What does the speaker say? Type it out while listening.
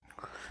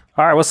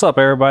All right, what's up,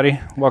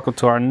 everybody? Welcome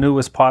to our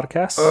newest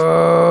podcast.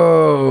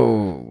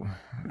 Oh,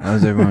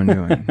 how's everyone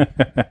doing?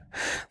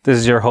 This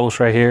is your host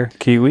right here,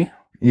 Kiwi.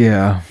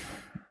 Yeah,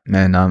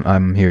 man,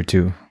 I'm here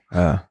too.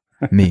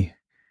 Me.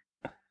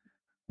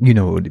 You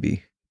know who it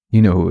be.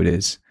 You know who it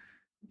is.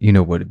 You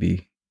know what it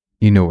be.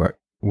 You know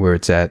where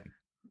it's at.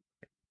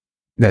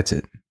 That's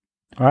it.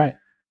 All right.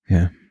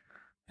 Yeah.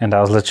 And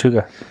that was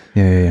Lechuga.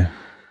 Yeah.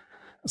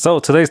 So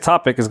today's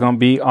topic is going to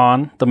be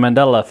on the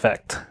Mandela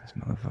Effect. This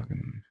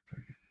motherfucking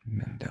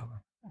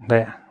Mandela.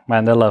 Yeah,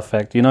 Mandela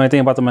Effect. You know anything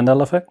about the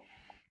Mandela Effect?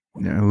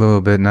 Yeah, a little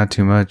bit, not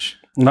too much.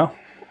 No?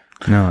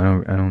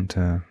 No, I don't.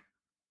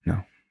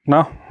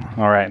 No?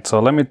 All right. So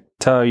let me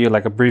tell you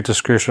like a brief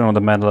description of the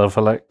Mandela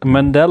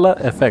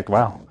Effect.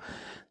 Wow.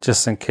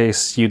 Just in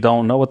case you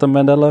don't know what the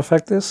Mandela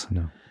Effect is.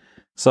 No.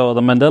 So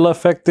the Mandela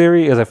Effect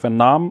theory is a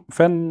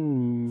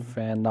phenomenon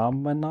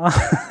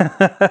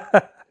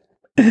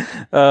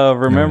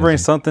remembering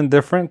something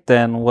different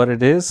than what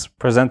it is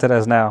presented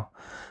as now.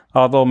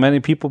 Although many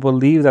people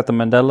believe that the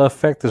Mandela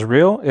Effect is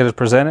real, it is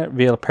presented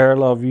via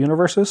parallel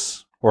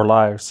universes or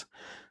lives.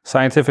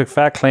 Scientific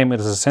fact claim it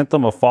is a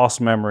symptom of false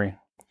memory.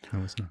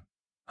 No, it's not.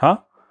 Huh?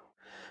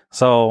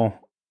 So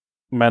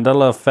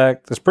Mandela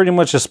Effect is pretty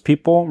much just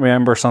people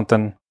remember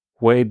something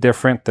way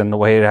different than the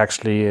way it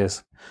actually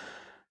is.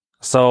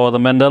 So the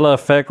Mandela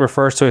Effect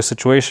refers to a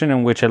situation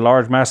in which a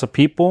large mass of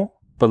people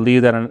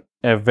believe that an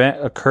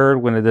event occurred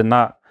when it did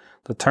not.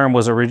 The term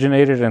was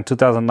originated in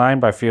 2009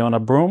 by Fiona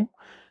Broome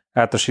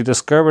after she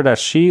discovered that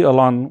she,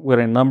 along with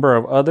a number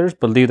of others,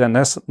 believed that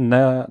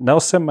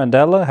Nelson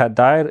Mandela had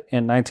died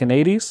in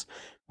 1980s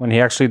when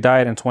he actually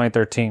died in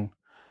 2013.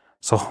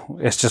 So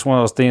it's just one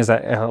of those things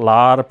that a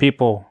lot of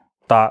people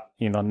thought,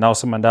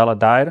 Nelson Mandela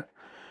died,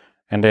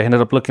 and they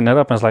ended up looking it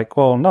up and it's like,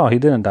 well, no, he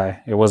didn't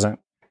die. It wasn't.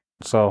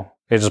 So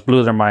it just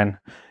blew their mind.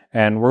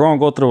 And we're going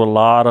to go through a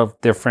lot of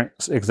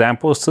different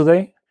examples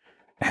today.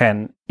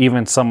 And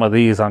even some of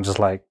these, I'm just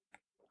like,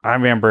 I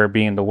remember it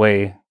being the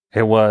way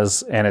it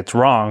was, and it's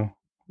wrong,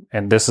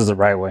 and this is the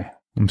right way.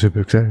 I'm super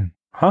excited.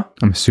 Huh?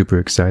 I'm super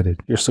excited.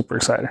 You're super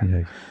excited.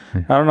 Yeah.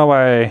 I don't know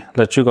why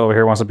Lechuga over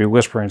here wants to be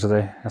whispering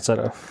today instead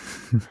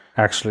of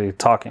actually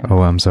talking.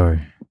 Oh, I'm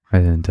sorry. I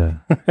didn't. Is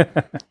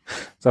that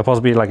supposed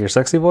to be like your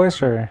sexy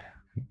voice, or?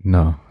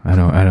 No, I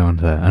don't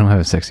have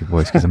a sexy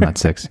voice because I'm not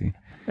sexy.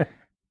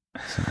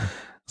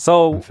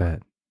 So I'm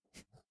fat.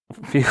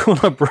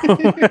 Fiona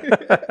Broome.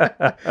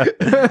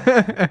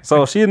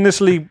 So she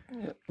initially,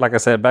 like I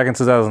said, back in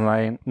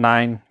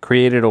 2009,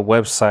 created a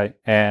website,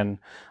 and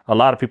a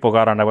lot of people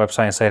got on that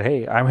website and said,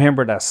 hey, I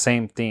remember that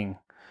same thing.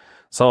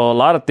 So a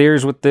lot of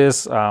theories with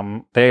this,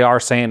 they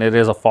are saying it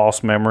is a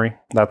false memory.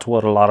 That's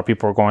what a lot of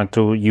people are going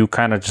through. You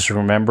kind of just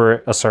remember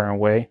it a certain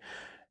way.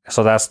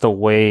 So that's the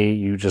way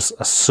you just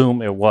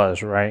assume it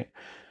was, right?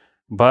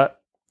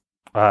 But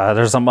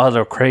there's some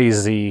other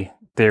crazy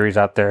theories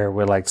out there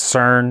with like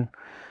CERN,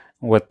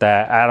 with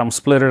that atom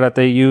splitter that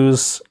they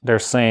use. They're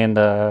saying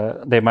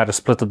they might have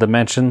split the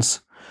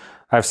dimensions.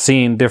 I've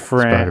seen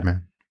different...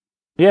 Spider-Man.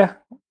 Yeah.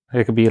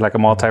 It could be like a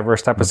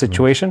multiverse type of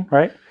situation,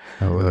 right?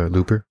 Oh,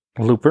 Looper.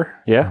 Looper,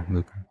 yeah. Oh,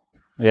 Looper.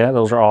 Yeah,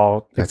 those are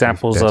all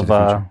examples of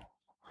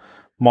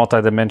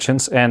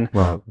multi-dimensions. And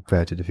well,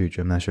 Back to the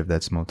Future. I'm not sure if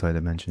that's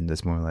multi-dimension.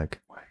 That's more like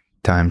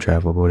time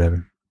travel,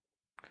 whatever.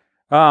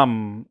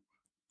 So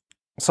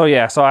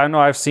I know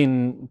I've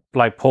seen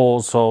like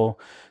polls. So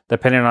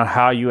depending on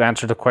how you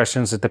answer the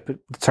questions, it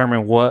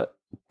determine what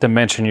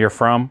dimension you're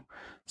from.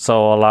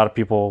 So a lot of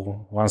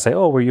people want to say,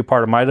 "Oh, were you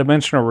part of my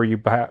dimension, or were you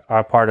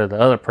part of the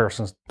other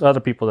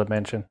people's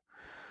dimension?"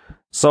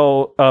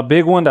 So a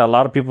big one that a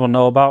lot of people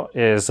know about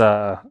is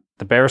the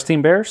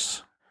Berenstain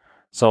Bears.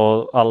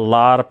 So a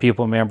lot of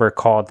people remember it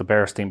called the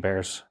Berenstain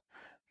Bears,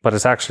 but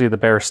it's actually the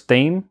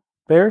Berenstain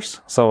Bears.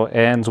 So it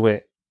ends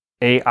with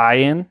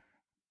AIN.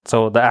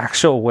 So the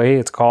actual way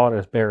it's called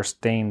is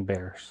Berenstain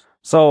Bears.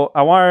 So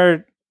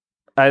I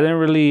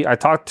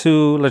talked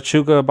to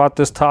Lechuga about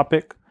this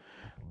topic,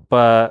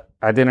 but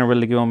I didn't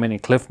really give him any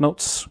cliff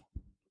notes.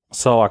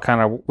 So I'm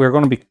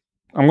going to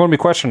be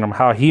questioning him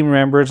how he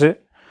remembers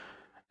it.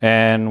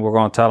 And we're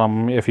going to tell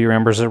him if he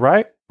remembers it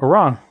right or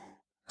wrong.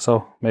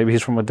 So maybe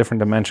he's from a different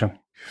dimension.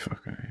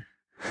 Okay.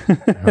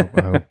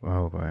 I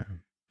hope I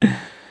am.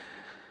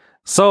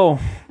 So,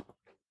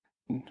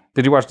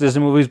 did you watch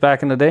Disney movies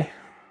back in the day?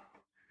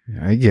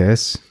 I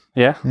guess.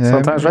 Yeah,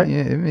 sometimes, right?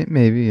 Yeah,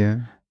 maybe, yeah.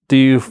 Do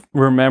you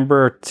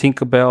remember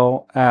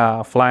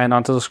Tinkerbell flying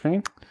onto the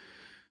screen?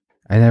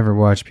 I never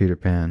watched Peter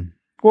Pan.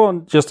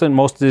 Well, just in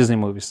most Disney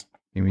movies.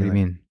 What do you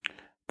mean?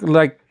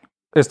 Like,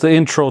 it's the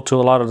intro to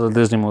a lot of the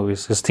Disney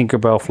movies. It's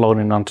Tinkerbell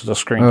floating onto the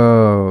screen.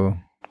 Oh.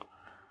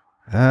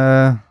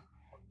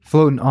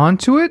 Floating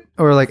onto it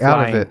or like Flying.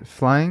 out of it?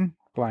 Flying?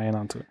 Flying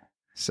onto it.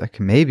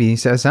 Maybe.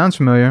 Sounds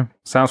familiar.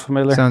 Sounds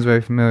familiar? Sounds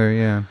very familiar,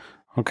 yeah.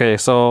 Okay,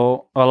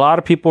 so a lot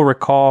of people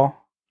recall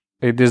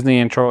a Disney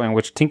intro in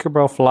which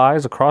Tinkerbell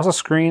flies across the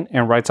screen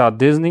and writes out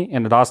Disney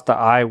and dots the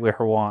I with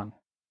her wand.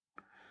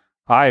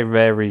 I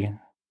very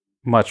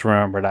much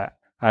remember that.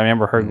 I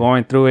remember her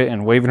going through it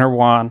and waving her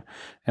wand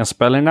and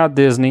spelling out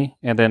Disney,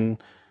 and then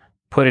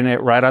putting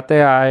it right at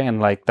the eye, and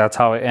like that's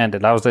how it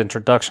ended. That was the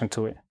introduction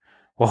to it.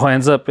 Well, it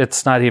ends up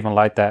it's not even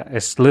like that.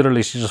 It's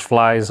literally she just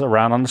flies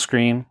around on the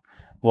screen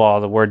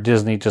while the word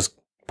Disney just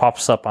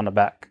pops up on the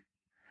back.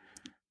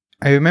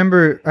 I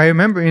remember.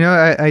 You know,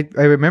 I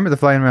remember the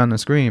flying around the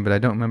screen, but I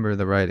don't remember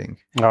the writing.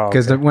 Oh,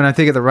 Because okay. when I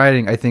think of the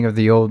writing, I think of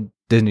the old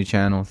Disney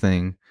Channel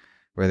thing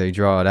where they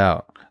draw it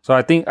out. So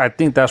I think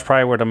that's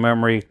probably where the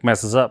memory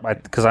messes up.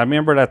 Because I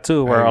remember that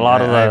too, where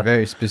I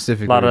very a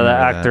specifically lot of the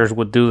remember actors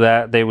would do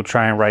that. They would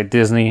try and write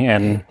Disney,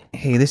 and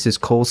Hey, this is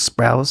Cole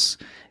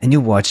Sprouse, and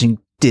you're watching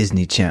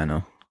Disney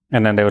Channel.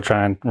 then they would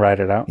try and write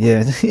it out.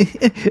 Yeah,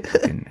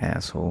 fucking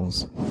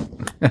assholes.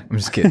 I'm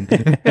just kidding.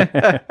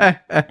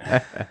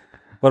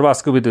 What about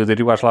Scooby Doo? Did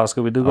you watch a lot of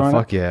Scooby Doo growing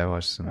up? Fuck yeah, I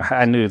watched some.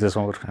 I knew this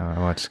one would. I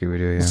watched Scooby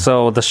Doo. Yeah.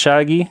 So the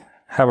Shaggy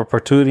have a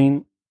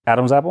protruding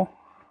Adam's apple?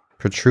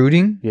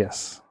 Protruding?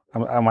 Yes.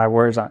 My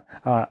words on.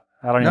 I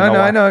don't even No, know. no,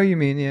 why. I know what you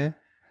mean.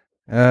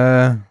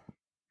 Yeah.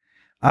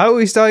 I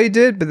always thought he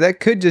did, but that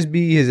could just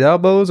be his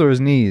elbows or his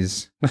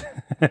knees.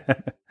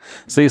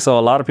 See, so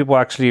a lot of people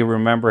actually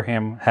remember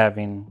him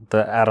having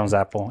the Adam's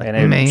apple and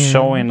it Man.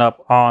 showing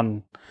up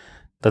on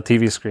the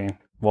TV screen.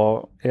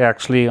 Well,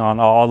 actually, on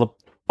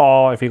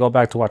if you go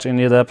back to watch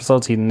any of the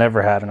episodes, he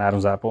never had an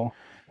Adam's apple,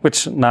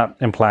 which not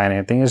implying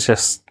anything. It's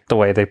just the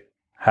way they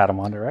had him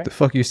on there, right? The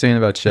fuck are you saying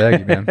about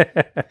Shaggy, man?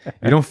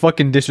 You don't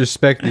fucking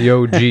disrespect the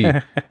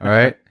OG, all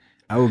right?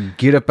 I will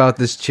get up out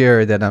this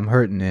chair that I'm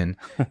hurting in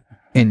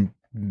and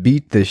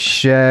beat the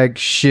shag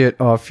shit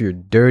off your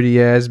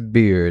dirty ass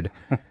beard.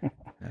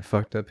 That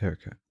fucked up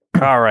haircut.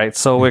 All right,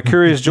 so we're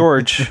Curious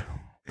George.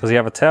 Does he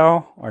have a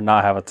tail or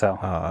not have a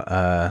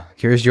tail?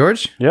 Curious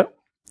George? Yep.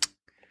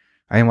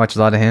 I didn't watch a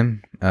lot of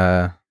him.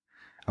 I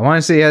want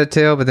to say he had a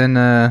tail, but then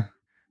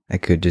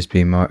that could just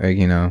be more,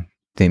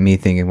 me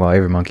thinking, well,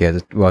 every monkey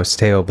has a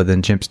tail, but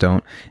then chimps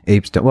don't,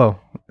 apes don't.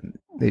 Well,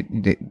 I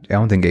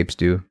don't think apes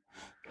do.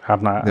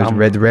 I'm not. There's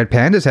the red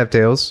pandas have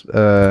tails.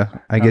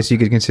 I guess you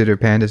could consider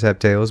pandas have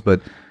tails, but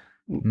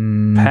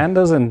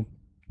pandas and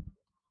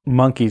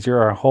monkeys,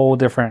 you're a whole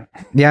different.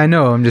 Yeah, I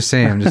know. I'm just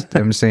saying. I'm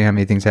just saying how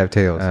many things have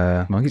tails.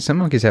 Some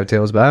monkeys have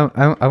tails, but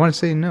I want to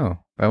say no.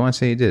 I want to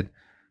say he did.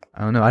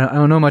 I don't know. I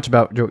don't know much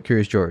about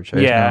Curious George.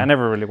 I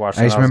never really watched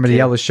it. I just remember the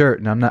yellow shirt,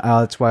 and I'm not.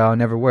 That's why I'll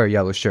never wear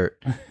yellow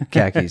shirt,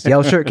 khakis.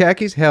 Yellow shirt,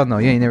 khakis? Hell no.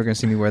 You ain't never gonna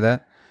see me wear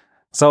that.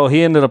 So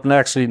he ended up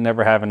actually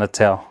never having a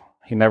tail.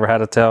 He never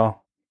had a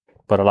tail,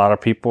 but a lot of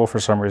people, for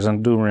some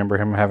reason, do remember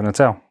him having a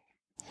tail.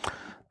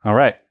 All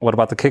right. What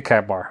about the Kit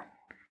Kat bar?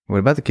 What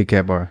about the Kit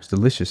Kat bar? It's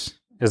delicious.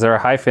 Is there a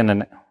hyphen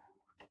in it?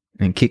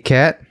 And Kit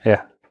Kat?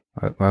 Yeah.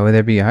 Why would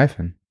there be a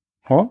hyphen?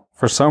 Well,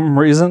 for some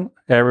reason,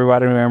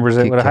 everybody remembers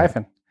it with a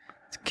hyphen.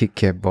 It's Kit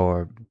Kat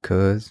bar,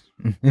 cuz.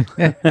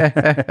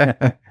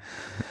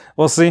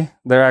 Well, see,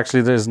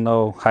 there's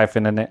no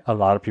hyphen in it. A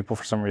lot of people,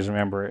 for some reason,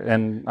 remember it,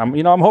 and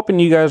I'm hoping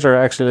you guys are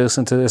actually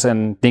listening to this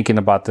and thinking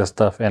about this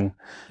stuff, and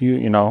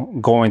you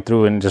going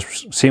through and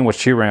just seeing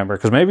what you remember,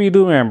 because maybe you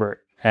do remember it,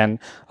 and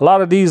a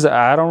lot of these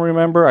I don't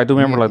remember. I do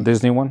remember like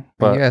Disney one,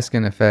 but you're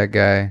asking a fat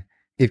guy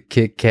if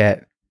Kit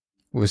Kat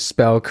was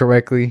spelled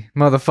correctly,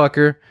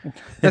 motherfucker.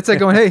 That's like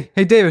going,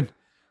 hey, David.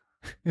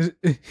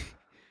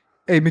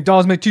 Hey,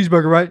 McDonald's make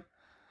cheeseburger, right?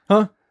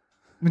 Huh?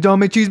 McDonald's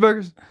make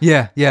cheeseburgers?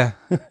 Yeah.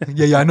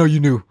 I know you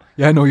knew.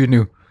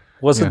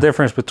 What's the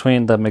difference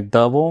between the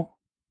McDouble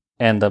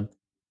and the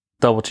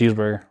double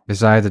cheeseburger?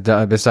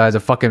 Besides a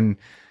fucking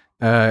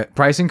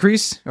price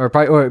increase or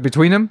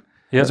between them,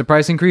 there's a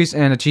price increase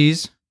and a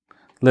cheese.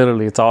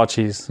 Literally, it's all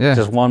cheese. Yeah,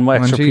 just one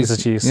extra piece of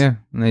cheese. Yeah,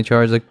 and they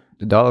charge like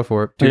 $1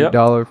 for it.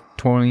 $2.29,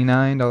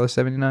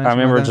 $1.79. I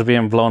remember just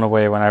being blown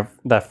away when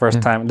that first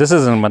time. This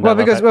isn't Mandela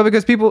Effect.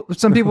 because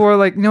some people are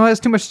like, that's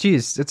too much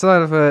cheese. It's a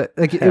lot of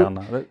Hell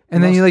no.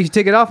 And then you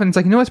take it off and it's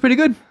like, it's pretty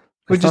good.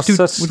 With one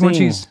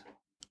cheese.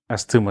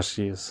 That's too much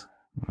cheese.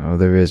 Oh,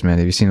 there is, man.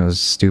 Have you seen those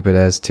stupid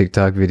ass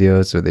TikTok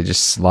videos where they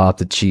just slop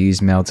the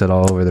cheese, melt it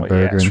all over the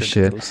burger and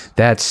shit?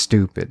 That's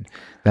stupid.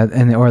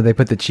 Or they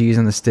put the cheese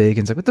on the steak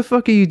and it's like, what the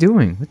fuck are you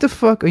doing? What the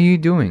fuck are you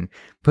doing?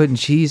 Putting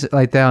cheese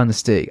like that on the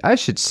steak. I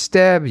should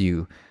stab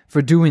you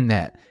for doing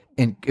that.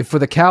 And for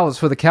the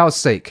cow's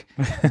sake.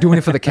 Doing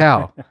it for the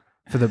cow.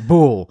 For the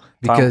bull.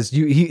 Because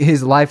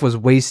his life was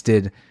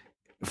wasted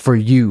for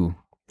you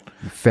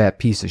fat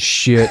piece of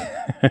shit.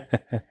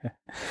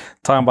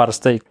 Talking about a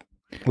steak.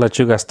 Let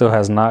you guys still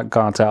has not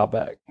gone to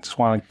Outback. Just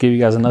want to give you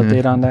guys an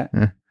update on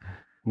that.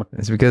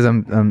 It's because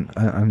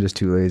I'm just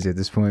too lazy at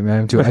this point,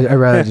 man. I'd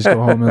rather just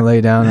go home and lay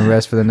down and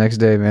rest for the next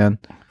day, man.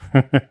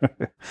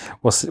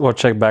 We'll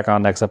check back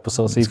on next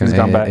episode, see if he's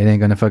gone back. It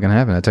ain't gonna fucking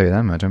happen. I tell you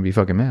that much. I'm gonna be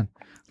fucking mad,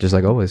 just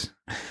like always.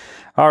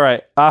 All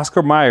right,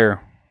 Oscar Mayer.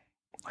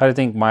 How do you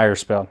think Mayer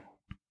spelled?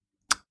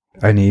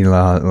 I need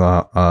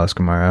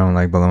Oscar Mayer. I don't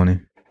like bologna.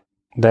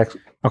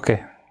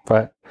 Okay,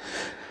 but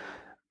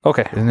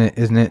okay.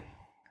 Isn't it?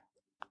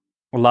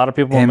 A lot of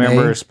people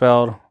remember it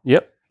spelled.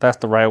 Yep, that's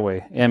the right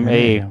way.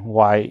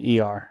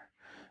 Mayer.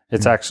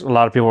 It's actually a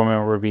lot of people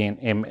remember it being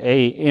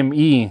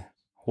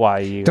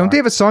Meyer. Don't they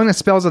have a song that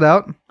spells it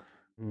out?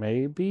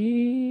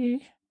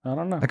 Maybe. I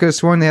don't know. I could have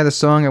sworn they had a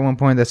song at one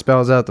point that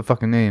spells out the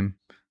fucking name.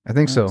 I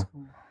think so.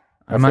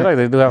 I feel like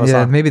they do have a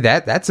song. Maybe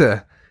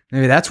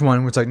that's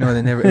one where it's like, no,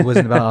 they never. It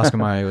wasn't about Oscar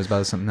Mayer. It was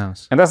about something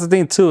else. And that's the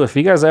thing too. If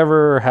you guys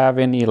ever have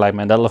any like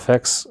Mandela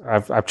effects,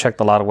 I've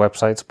checked a lot of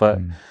websites, but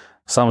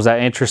some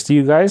that interest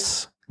you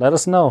guys, let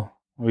us know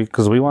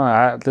because we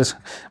want this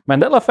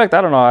Mandela effect.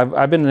 I don't know.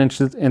 I've been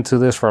into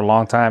this for a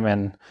long time,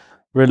 and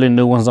really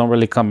new ones don't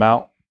really come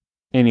out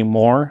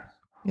anymore.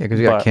 Yeah,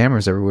 because you got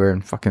cameras everywhere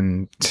and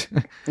fucking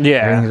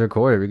everything's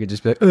recorded. We could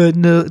just be like,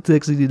 no, it's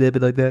actually did that,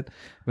 but like that.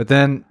 But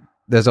then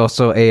there's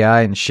also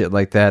AI and shit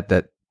like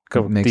that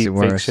makes it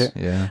worse. Shit.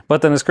 Yeah.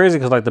 But then it's crazy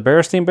because like the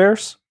Berenstein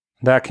Bears,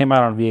 that came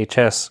out on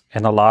VHS,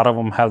 and a lot of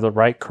them have the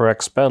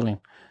correct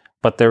spelling.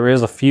 But there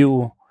is a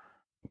few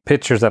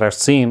pictures that I've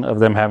seen of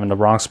them having the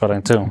wrong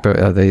spelling too. But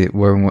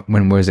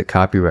when was it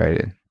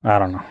copyrighted? I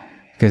don't know.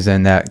 Because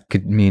then that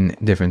could mean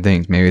different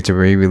things. Maybe it's a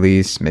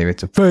re-release. Maybe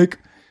it's a fake.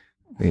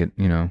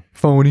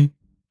 Phony.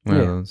 One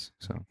of those.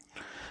 So,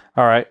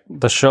 all right,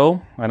 the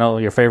show. I know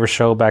your favorite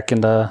show back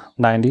in the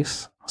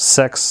 90s,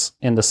 Sex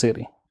in the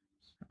City.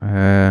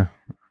 I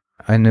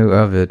knew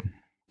of it.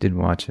 Didn't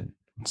watch it.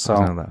 So, I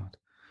was not allowed.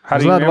 How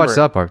do you you allowed to watch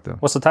South Park though?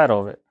 What's the title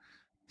of it?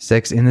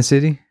 Sex in the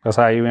City. That's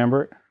how you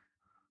remember it.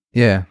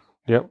 Yeah.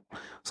 Yep.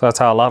 So that's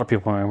how a lot of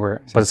people remember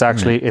it. But it's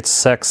actually it's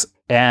Sex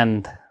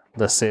and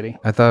the City.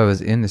 I thought it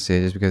was in the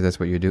city just because that's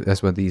what you do.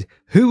 That's what these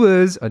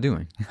whoas are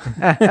doing.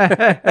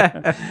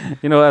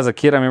 As a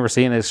kid, I remember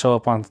seeing it show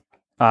up on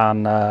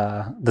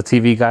the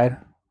TV guide.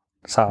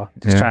 So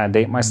just trying to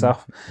date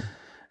myself.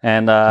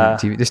 And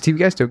this TV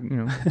guy's still,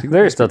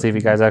 there's still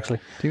TV guys actually.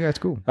 TV guy's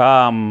cool.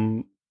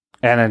 And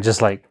then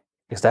just like,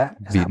 is that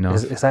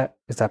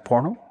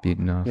porno?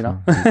 Beating off. Beating off,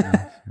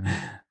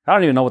 I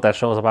don't even know what that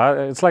show is about.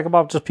 It's like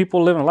about just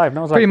people living life.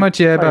 No, it's pretty much,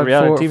 yeah. About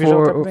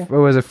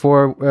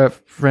four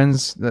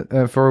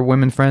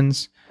women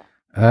friends,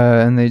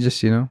 and they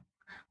just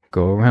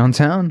go around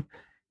town,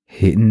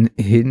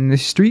 hitting the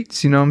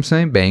streets. You know what I'm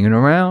saying? Banging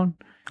around.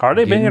 Are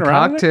they banging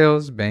around?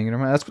 Cocktails, banging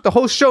around. That's what the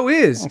whole show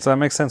is. So that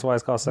makes sense why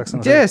it's called Sex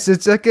and the City. Yes,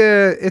 it's like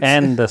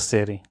and the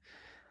city.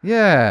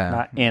 Yeah,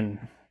 not in.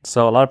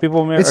 So a lot of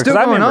people remember. It's still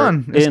going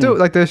on. It's still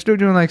like they're still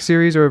doing like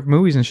series or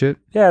movies and shit.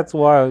 Yeah, it's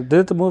wild.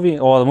 Did the movie?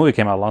 Oh, the movie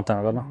came out a long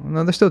time ago.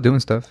 No, they're still doing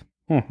stuff.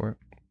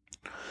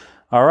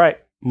 All right,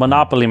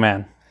 Monopoly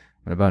Man.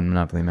 What about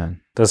Monopoly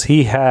Man? Does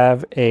he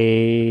have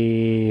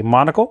a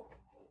monocle?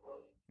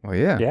 Well,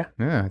 yeah.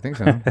 I think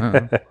so.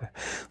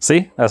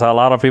 See, that's how a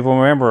lot of people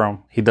remember him.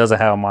 He doesn't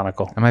have a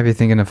monocle. I might be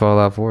thinking of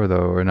Fallout 4 though,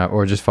 or not,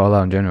 or just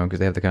Fallout in general because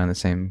they have the kind of the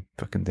same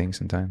fucking thing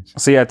sometimes.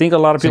 See, I think a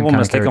lot of people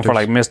mistake him for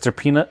like Mr.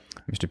 Peanut.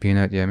 Mr.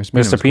 Peanut, yeah.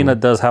 Mr.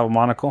 Peanut does have a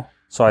monocle,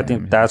 so I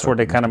think that's where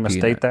they kind of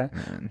mistake that.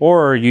 Man.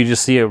 Or you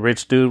just see a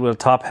rich dude with a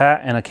top hat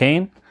and a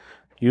cane.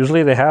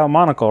 Usually they have a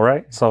monocle,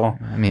 right? So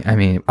I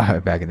mean,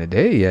 back in the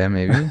day, yeah,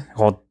 maybe.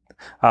 Well,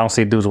 I don't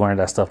see dudes wearing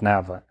that stuff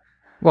now, but.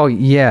 Well,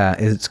 yeah,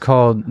 it's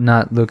called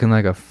not looking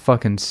like a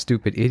fucking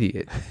stupid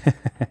idiot.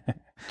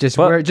 Just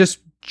I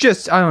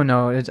don't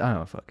know. I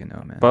don't fucking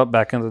know, man. But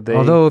back in the day,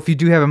 although if you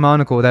do have a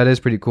monocle, that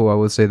is pretty cool. I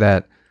will say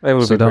that. It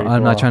would be pretty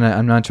I'm not trying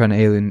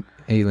to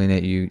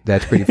alienate you.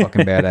 That's pretty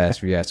fucking badass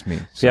if you ask me.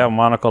 So. If you have a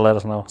monocle, let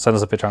us know. Send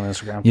us a picture on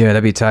Instagram. Yeah,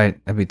 that'd be tight.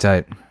 Yeah,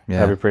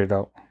 that'd be pretty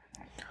dope.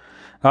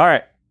 All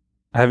right.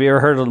 Have you ever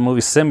heard of the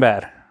movie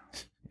Sinbad?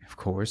 Of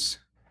course.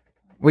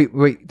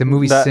 Wait, the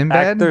movie Sinbad?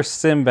 The actor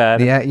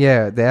Sinbad. The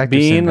actor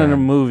being Sinbad. in a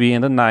movie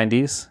in the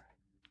 90s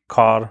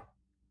called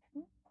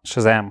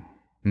Shazam.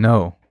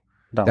 No.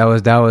 That's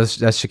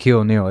Shaquille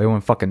O'Neal.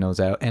 Everyone fucking knows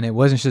that. And it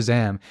wasn't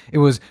Shazam. It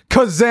was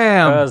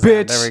Kazam,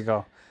 bitch. There we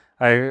go.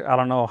 I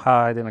don't know how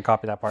I didn't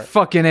copy that part.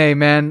 Fucking A,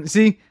 man.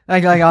 See?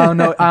 Like I don't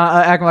know.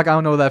 I act like I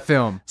don't know that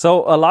film.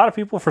 So a lot of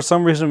people for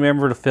some reason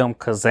remember the film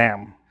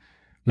Kazam.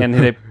 And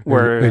they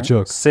were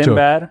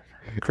Sinbad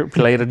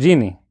played a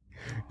genie.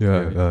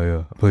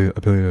 Yeah. I play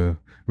a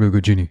real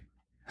good genie.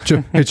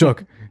 Hey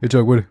Chuck,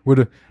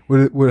 what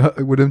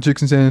them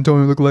chicks in San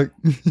Antonio look like?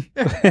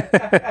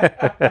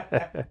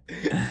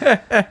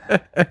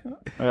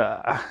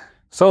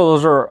 So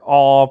those are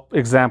all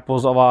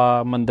examples of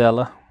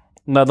Mandela.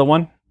 Another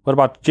one. What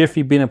about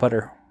Jiffy peanut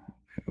butter?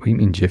 What do you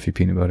mean Jiffy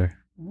peanut butter?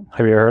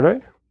 Have you heard of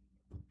it?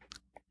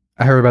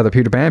 I heard about the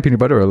Peter Pan peanut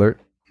butter alert.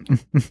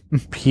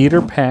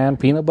 Peter Pan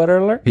peanut butter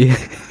alert? Yeah.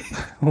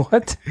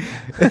 What?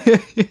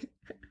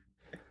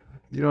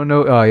 You don't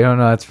know? Oh, you don't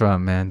know that's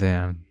from, man.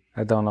 Damn.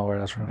 I don't know where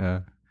that's from. Yeah.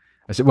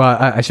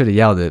 I should have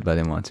yelled it, but I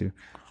didn't want to.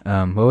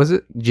 What was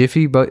it?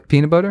 Jiffy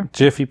peanut butter?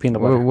 Jiffy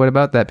peanut butter. What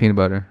about that peanut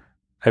butter?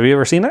 Have you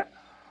ever seen it?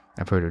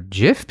 I've heard of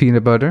Jif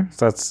peanut butter.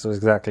 That's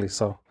exactly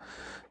so.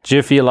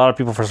 Jiffy, a lot of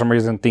people for some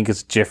reason think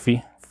it's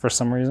Jiffy for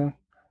some reason,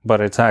 but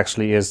it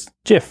actually is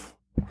Jif.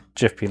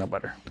 Jif peanut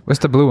butter. What's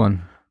the blue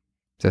one?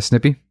 Is that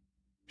Snippy?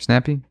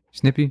 Snappy?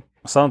 Snippy?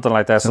 Something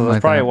like that. So that's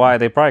like probably why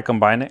they probably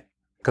combine it.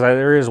 Because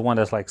there is one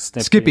that's like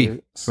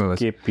Snippy.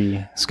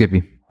 Skippy.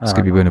 Skippy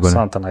Peanut butter.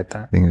 Something like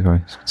that. I think it's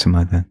right. Something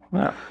like that.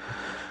 Yeah.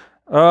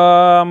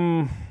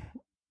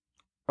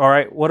 All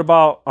right. What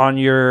about on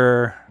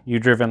you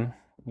driven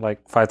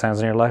like 5 times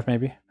in your life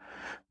maybe?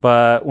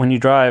 But when you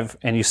drive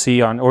and you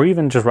see on, or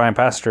even just riding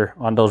past her,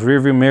 on those rear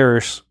view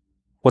mirrors,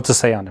 what's it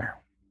say on there?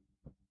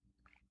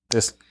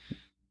 This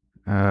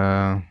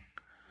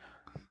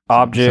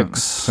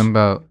objects. Some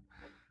about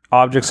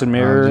objects and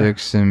mirror.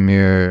 Objects and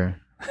mirror.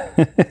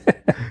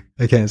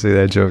 I can't say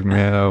that joke,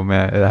 man. Oh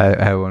man,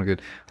 I have one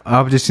good.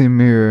 Objects in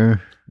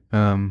mirror.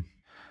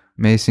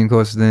 May seem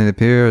closer than it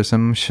appear, or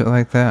some shit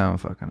like that. I don't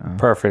fucking know.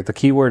 Perfect. The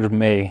keyword is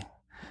may.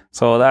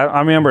 So that, I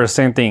remember the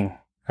same thing.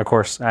 Of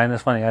course, and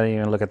it's funny. I didn't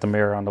even look at the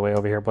mirror on the way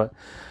over here, but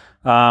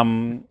I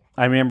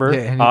remember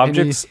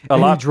objects. A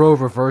lot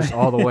drove reverse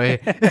all the way.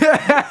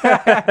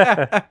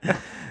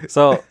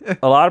 So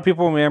a lot of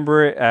people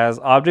remember it as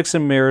objects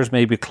and mirrors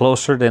may be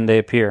closer than they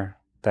appear.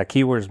 That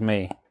keyword is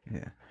may.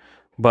 Yeah.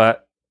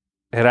 But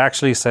it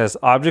actually says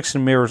objects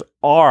and mirrors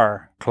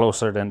are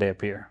closer than they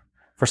appear.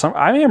 For some,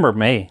 I remember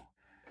may.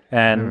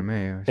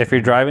 And if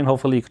you're driving,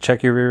 hopefully you can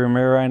check your rear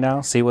mirror right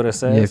now, see what it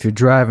says. Yeah, if you're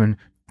driving,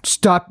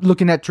 stop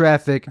looking at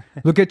traffic.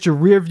 Look at your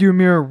rear view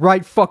mirror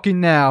right fucking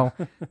now.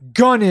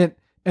 Gun it,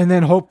 and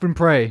then hope and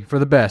pray for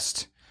the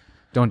best.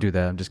 Don't do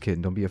that. I'm just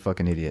kidding. Don't be a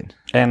fucking idiot.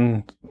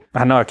 And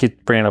I know I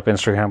keep bringing up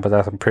Instagram, but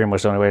that's pretty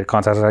much the only way to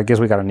contact us. I guess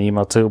we got an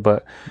email too,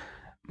 but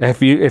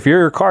if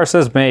your car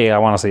says may, I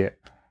want to see it.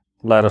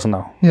 Let us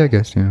know. Yeah, I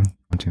guess, yeah.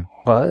 Want to.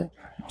 But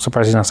I'm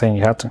surprised he's not saying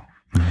you have to.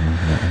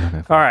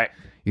 All right.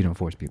 You don't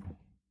force people.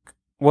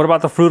 What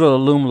about the Fruit of the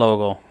Loom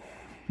logo?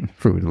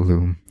 Fruit of the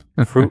Loom.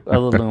 Fruit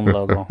of the Loom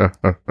logo.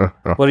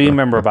 What do you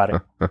remember about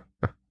it?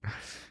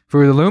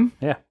 Fruit of the Loom?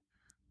 Yeah.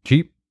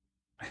 Cheap.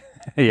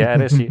 Yeah,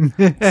 it is cheap.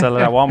 Sell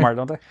it at Walmart,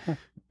 don't they?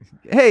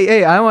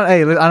 Hey, I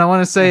don't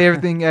want to say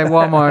everything at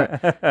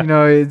Walmart.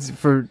 It's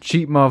for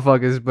cheap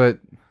motherfuckers, but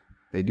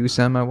they do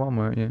sell them at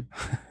Walmart. Yeah.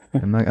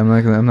 I'm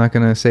not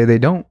gonna say they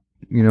don't.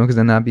 Because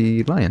then I'd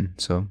be lying.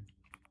 So.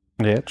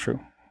 Yeah,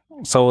 true.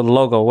 So the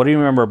logo. What do you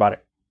remember about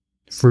it?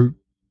 Fruit.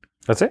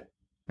 That's it.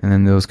 And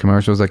then those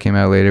commercials that came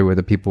out later with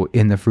the people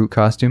in the fruit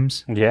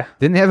costumes. Yeah.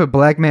 Didn't they have a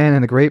black man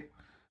and a grape?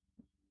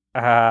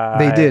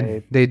 They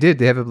did. They did.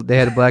 They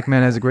had a black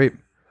man as a grape.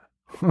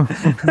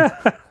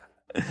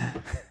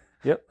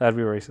 Yep, that'd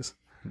be racist.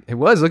 It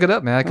was. Look it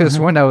up, man. I could have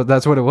sworn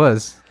that's what it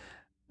was.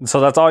 So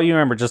that's all you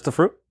remember, just the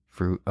fruit?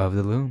 Fruit of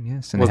the Loom,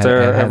 yes. And was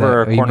there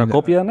ever a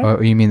cornucopia in there?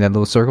 Oh, you mean that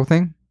little circle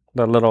thing?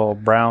 The little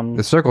brown.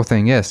 The circle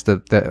thing, yes.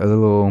 The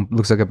little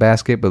looks like a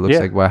basket, but looks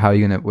like how are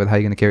you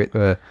gonna carry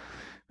it?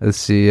 Let's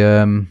see.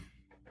 I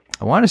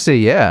want to say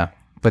yeah,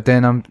 but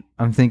then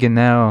I'm thinking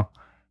now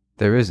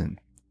there isn't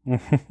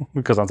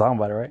because I'm talking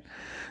about it, right?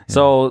 Yeah.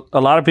 So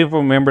a lot of people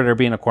remember there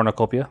being a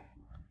cornucopia.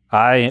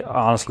 I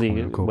honestly,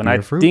 when I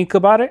think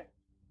about it,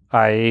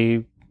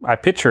 I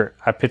picture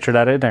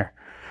that in there.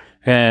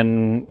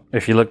 And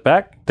if you look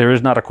back, there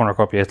is not a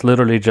cornucopia. It's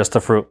literally just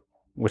a fruit,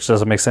 which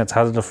doesn't make sense.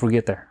 How did the fruit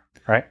get there,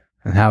 right?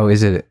 And how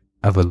is it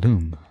of a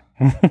loom?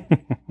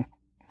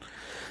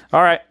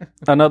 All right,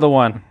 another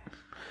one.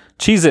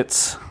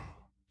 Cheez-Its.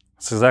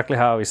 That's exactly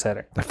how he said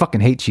it. I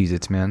fucking hate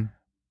Cheez-Its, man.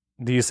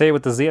 Do you say it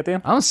with the Z at the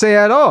end? I don't say it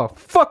at all.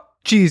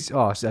 Fuck cheese.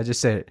 Oh, I just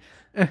said it.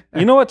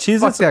 You know what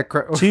Cheez-Its? Fuck that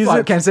crap. Cheez-Its.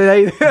 I can't say that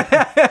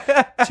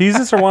either.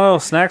 Cheez-Its are one of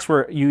those snacks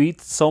where you eat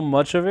so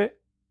much of it.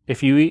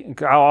 If you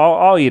eat,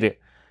 I'll eat it.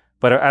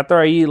 But after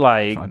I eat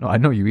I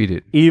know you eat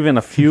it. Even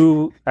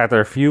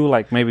after a few,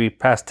 like maybe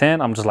past 10,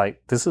 I'm just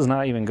like, this is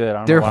not even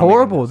good. They're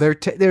horrible. They're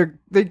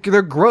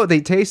gross. They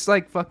taste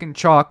like fucking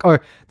chalk, or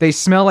they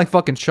smell like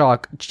fucking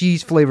chalk,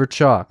 cheese flavored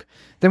chalk.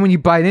 Then when you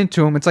bite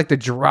into them, it's like the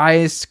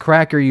driest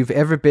cracker you've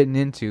ever bitten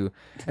into.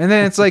 And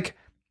then it's like,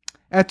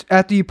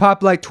 after you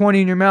pop like 20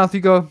 in your mouth,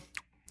 you go,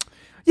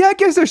 yeah, I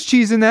guess there's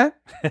cheese in that.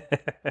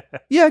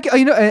 Yeah,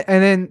 and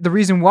then the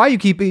reason why you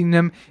keep eating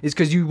them is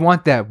because you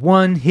want that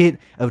one hit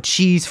of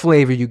cheese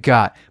flavor you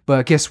got.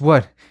 But guess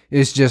what?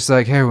 It's just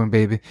like heroin,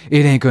 baby.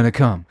 It ain't gonna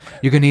come.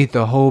 You're gonna eat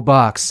the whole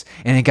box,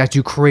 and it got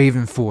you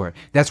craving for it.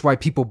 That's why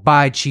people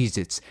buy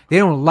Cheez-Its. They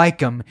don't like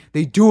them.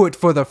 They do it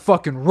for the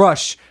fucking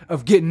rush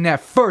of getting that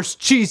first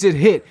Cheez-It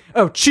hit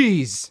of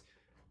cheese.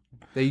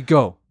 There you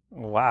go.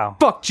 Wow.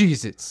 Fuck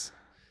Cheez-Its.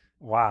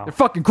 Wow. They're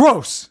fucking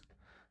gross.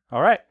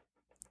 All right.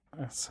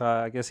 So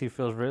I guess he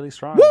feels really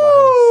strong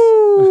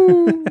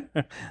about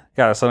his.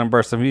 Got a sudden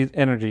burst of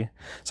energy.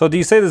 So do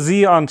you say the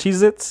Z on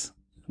Cheez-Its?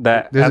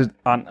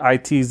 On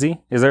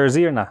ITZ? Is there a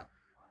Z or not?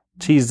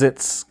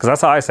 Cheez-Its. Because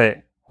that's how I say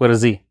it. With a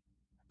Z.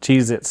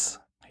 Cheez-Its.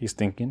 He's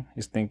thinking.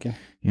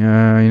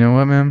 Yeah, you know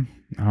what, man?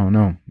 I don't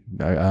know.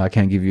 I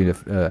can't give you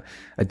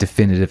a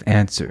definitive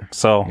answer.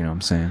 So, you know what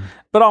I'm saying?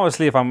 But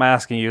obviously, if I'm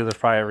asking you, there's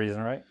probably a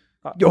reason, right?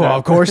 Oh,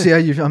 of course, yeah.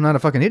 I'm not a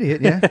fucking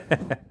idiot, yeah.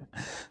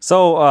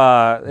 So,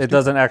 it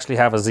doesn't actually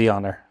have a Z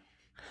on there.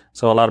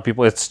 So, a lot of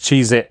people, it's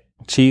Cheez-It.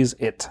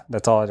 Cheez-It.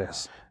 That's all it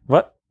is.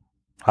 But,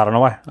 I don't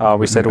know why.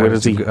 We said it with a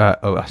Z.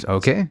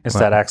 Okay. It's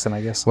that accent,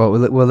 I guess. Well,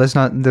 let's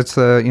not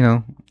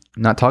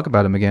talk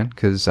about them again,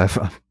 because I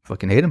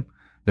fucking hate them.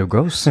 They're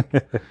gross.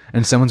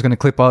 And someone's going to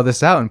clip all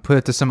this out and put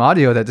it to some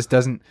audio that just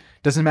doesn't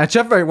match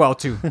up very well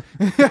to.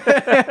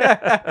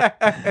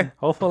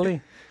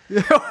 Hopefully.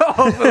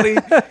 Hopefully.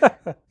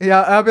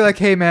 Yeah, I'll be like,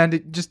 hey,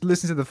 man, just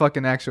listen to the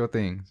fucking actual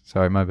thing.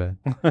 Sorry, my bad.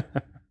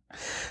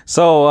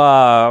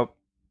 So,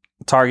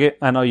 Target.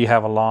 I know you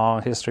have a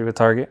long history with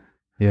Target.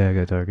 Yeah, I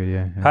got Target.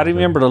 Yeah. How do you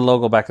remember the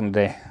logo back in the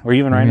day, or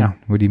even right now?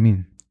 What do you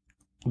mean?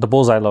 The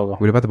bullseye logo.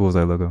 What about the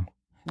bullseye logo?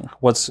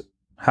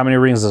 How many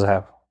rings does it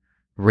have?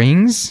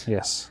 Rings?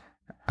 Yes.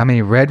 How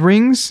many red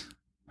rings?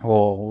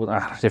 Well,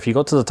 if you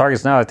go to the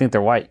Targets now, I think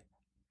they're white.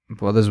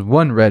 Well, there's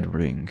one red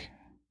ring.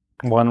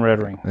 One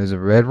red ring. There's a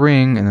red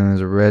ring, and then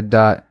there's a red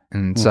dot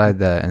inside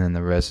that, and then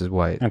the rest is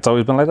white. It's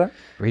always been like that?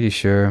 Pretty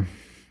sure.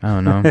 I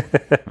don't know.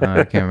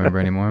 I can't remember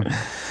anymore.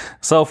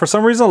 So, for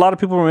some reason, a lot of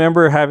people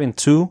remember having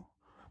two.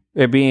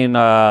 It being,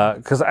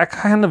 because I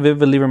kind of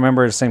vividly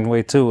remember it the same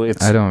way, too.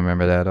 I don't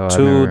remember that at all.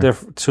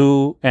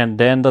 Two, and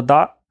then the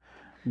dot.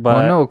 But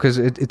well, no, because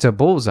it's a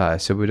bullseye,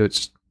 so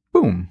it's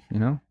boom, you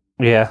know?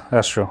 Yeah,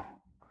 that's true.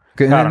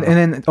 And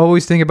then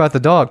always think about the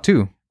dog,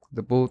 too.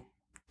 The bull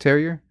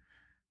terrier.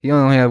 He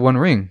only had one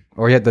ring.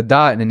 Or he had the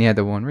dot, and then he had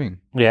the one ring.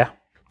 Yeah.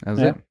 That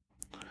was it.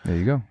 There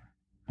you go.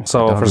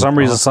 So, for some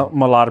reason,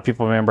 a lot of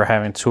people remember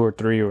having 2 or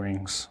 3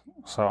 rings.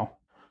 So,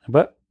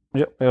 but,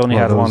 yep, they only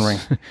had one ring.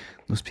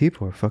 Those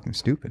people are fucking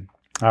stupid.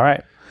 All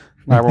right.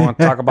 Now we're going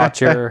to talk about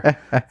your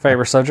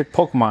favorite subject,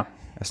 Pokemon.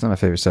 That's not my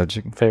favorite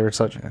subject. Favorite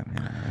subject. Yeah,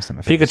 that's not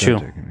my favorite Pikachu.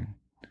 subject. I mean.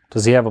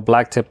 Does he have a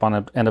black tip on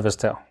the end of his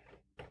tail?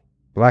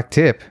 Black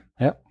tip?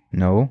 Yep.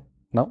 No.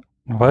 Nope.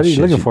 What are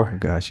you looking for?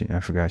 Gosh,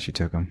 I forgot she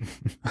took him.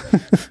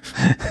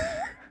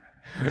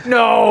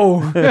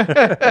 No.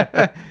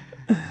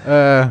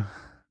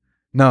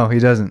 No, he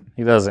doesn't.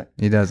 He doesn't.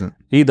 He doesn't.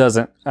 He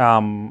doesn't.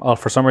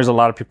 For some reason, a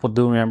lot of people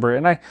do remember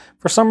it. And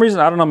for some reason,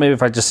 I don't know, maybe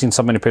if I just seen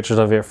so many pictures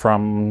of it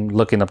from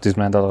looking up these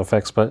Mandela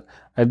effects, but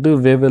I do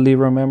vividly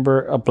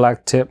remember a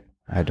black tip.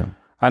 I don't.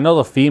 I know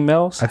the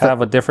females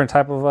have a different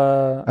type of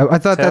I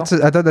thought tail.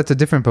 that's a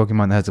different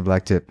Pokemon that has a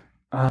black tip.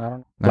 I don't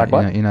know. Black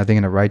what? You're not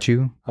thinking of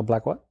Raichu? A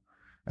black what?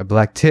 A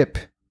black tip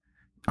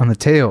on the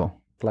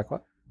tail. Black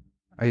what?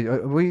 Are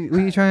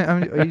you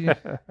trying? You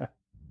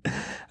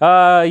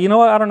know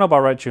what? I don't know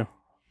about Raichu.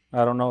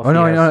 I don't know. If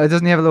no, it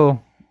doesn't have a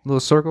little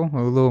circle or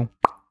a little.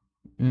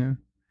 Yeah.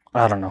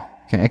 I don't know.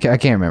 I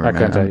can't remember. I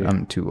can't tell you.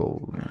 I'm too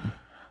old. Man.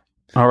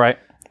 All right,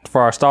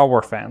 for our Star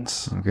Wars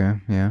fans. Okay.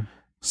 Yeah.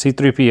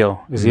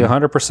 C-3PO, is he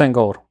 100%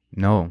 gold?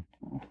 No.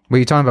 What are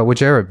you talking about?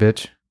 Which era,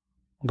 bitch?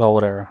 The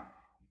old era.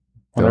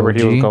 Whenever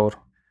he was gold.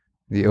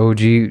 The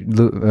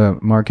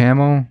OG Mark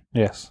Hamill?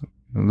 Yes.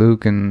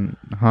 Luke and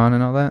Han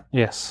and all that?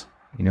 Yes.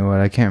 You know what?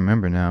 I can't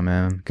remember now,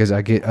 man. Because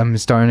I'm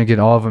starting to get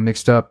all of them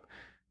mixed up.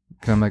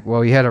 Because I'm like,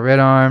 well, he had a red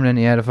arm, and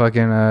he had a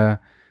fucking...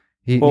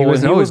 He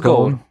wasn't always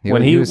gold.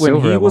 When he was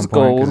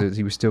gold... Because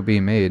he was still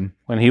being made.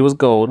 When he was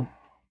gold,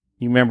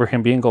 you remember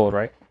him being gold,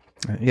 right?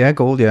 Yeah,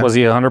 gold, yeah. Was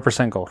he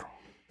 100% gold?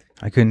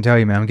 I couldn't tell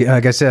you, man.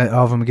 Like I said,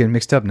 all of them are getting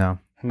mixed up now.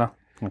 No?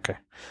 Okay.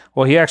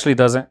 Well, he actually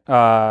doesn't. He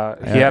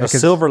had a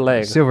silver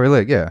leg. Silver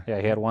leg, yeah.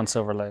 Yeah, he had one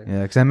silver leg.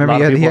 Yeah, because I remember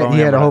he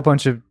had a whole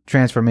bunch of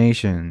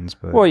transformations.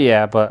 But. Well,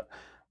 yeah, but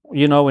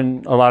you know,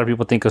 when a lot of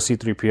people think of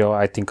C-3PO,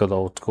 I think of the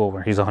old school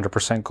where he's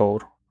 100%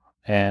 gold.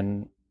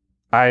 And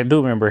I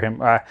do remember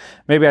him.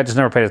 Maybe I just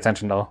never paid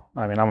attention, though.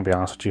 I mean, I'm going to be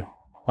honest with you.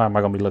 Why am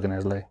I going to be looking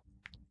at his leg?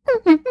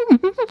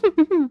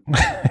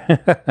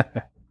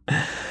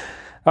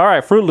 All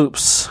right, Fruit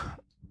Loops.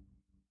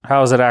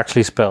 How is it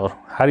actually spelled?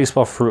 How do you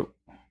spell fruit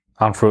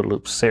on Fruit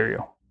Loops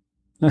cereal?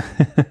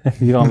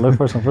 You don't look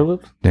for some Fruit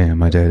Loops? Damn,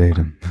 my dad ate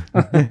them.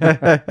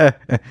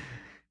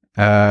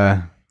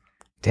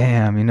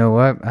 Damn, you know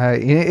what?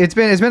 It's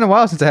been a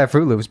while since I had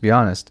Fruit Loops, to be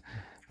honest.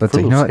 But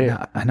you know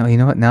what? I know. You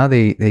know what? Now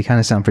they kind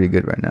of sound pretty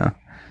good right now.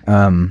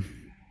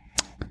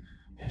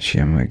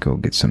 Shit, I might go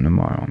get some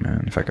tomorrow,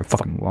 man. If I can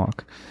fucking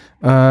walk.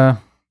 I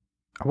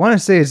want to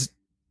say it's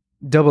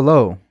double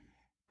O.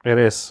 It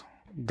is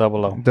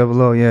double O.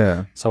 Double O,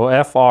 yeah. So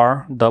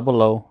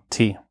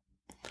FROOT.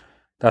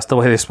 That's the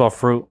way they spell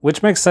fruit,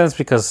 which makes sense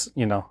because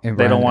they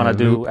don't want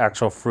to do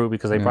actual fruit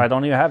because they probably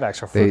don't even have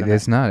actual fruit.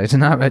 It's not.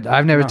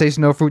 I've never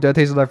tasted no fruit that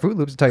tastes like Fruit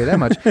Loops. To tell you that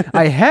much.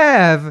 I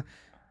have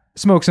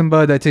smoked some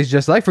bud that tastes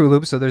just like Fruit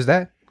Loops, so there's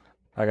that.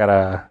 I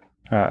got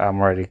I'm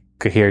already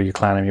could hear you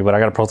clowning me, but I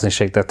got a protein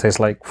shake that tastes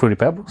like Fruity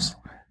Pebbles.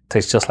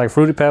 Tastes just like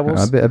Fruity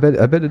Pebbles. I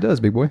bet it does,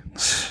 big boy.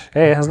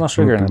 Hey, it has no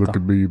sugar in it. Look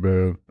at me,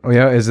 man. Oh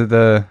yeah, is it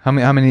how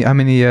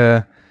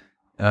many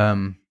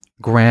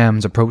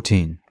grams of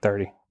protein?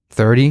 30.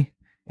 30?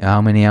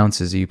 How many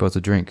ounces are you supposed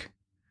to drink?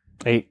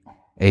 8.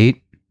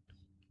 8?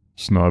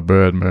 It's not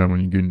bad, man,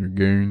 when you get in your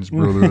gains,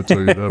 brother. I'll tell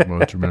you that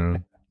much,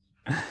 man.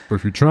 But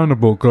if you're trying to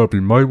bulk up,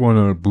 you might want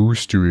to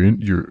boost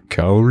your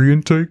calorie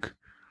intake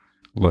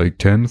like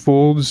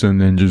tenfolds and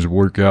then just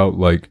work out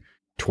like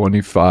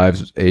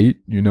 25 8,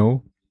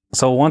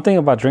 So one thing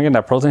about drinking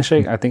that protein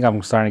shake, I think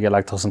I'm starting to get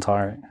lactose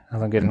intolerant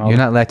as I'm getting older. You're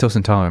not lactose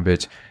intolerant,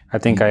 bitch. I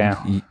think I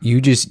am.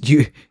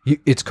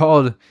 It's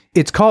called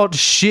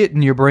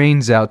shitting your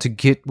brains out to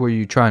get where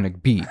you're trying to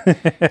be.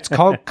 It's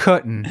called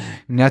cutting,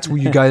 and that's what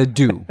you got to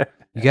do.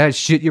 You got to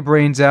shit your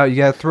brains out. You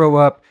got to throw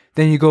up.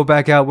 Then you go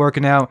back out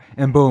working out,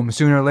 and boom,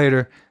 sooner or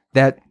later,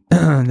 that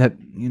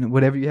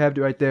whatever you have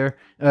right there,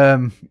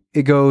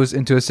 it goes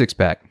into a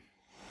 6-pack.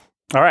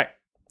 All right,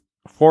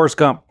 Forrest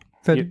Gump.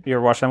 You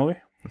ever watched that movie?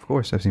 Of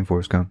course, I've seen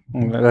Forrest Gump.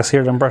 Let's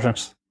hear the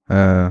impressions.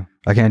 I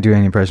can't do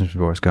any impressions for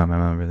Forrest Gump. I'm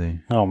not really.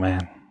 Oh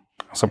man,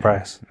 I'm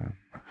surprised.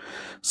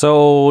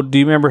 So, do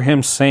you remember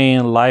him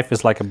saying life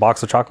is like a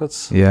box of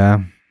chocolates?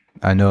 Yeah,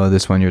 I know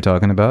this one you're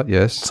talking about.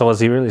 Yes. So, what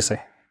does he really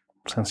say?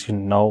 Since you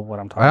know what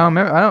I'm talking I don't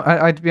remember.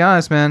 I to be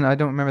honest, man, I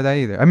don't remember that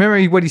either. I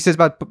remember what he says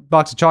about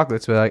box of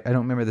chocolates, but I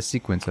don't remember the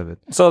sequence of it.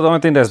 So, the only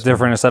thing that's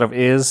different instead of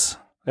is,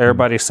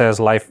 everybody says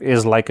life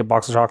is like a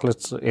box of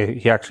chocolates.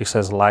 He actually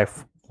says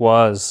life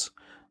was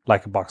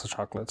like a box of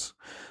chocolates.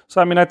 So,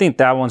 I mean, I think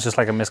that one's just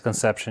like a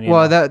misconception.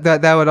 Well,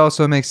 that would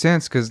also make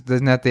sense because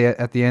isn't that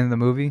at the end of the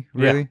movie?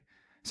 Really? Yeah.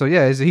 So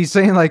yeah, he's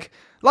saying like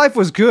life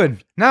was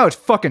good. Now it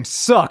fucking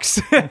sucks.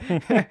 He's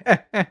probably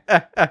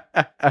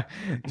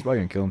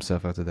gonna kill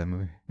himself after that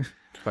movie. That's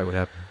probably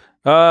what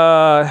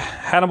happened.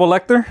 Hannibal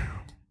Lecter.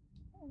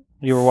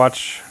 You ever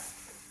watch?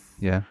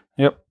 Yeah.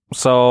 Yep.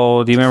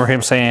 So, do you remember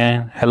him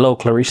saying "Hello,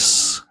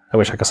 Clarice"? I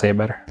wish I could say it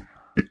better.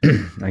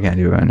 I can't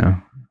do it right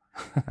now.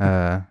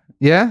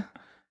 Yeah.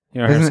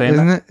 You know him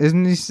saying that?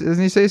 Doesn't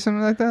he say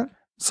something like that?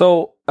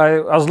 So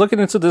I was looking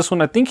into this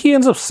one. I think he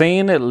ends up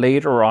saying it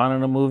later on in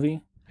the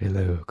movie.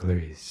 Hello,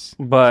 Clarice.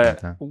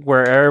 But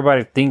where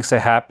everybody thinks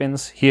it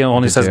happens, he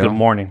only says good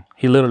morning.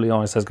 He literally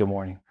only says good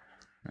morning.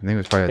 I think it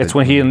was probably. It's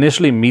when he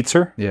initially meets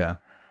her. Yeah.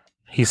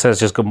 He says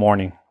just good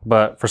morning.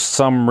 But for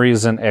some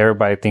reason,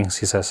 everybody thinks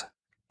he says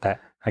that.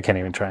 I can't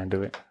even try and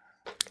do it.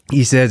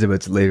 He says it, but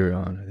it's later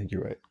on. I think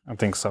you're right. I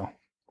think so.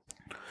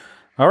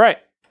 All right.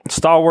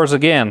 Star Wars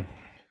again.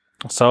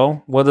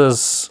 So what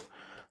does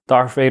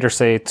Darth Vader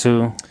say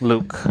to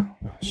Luke?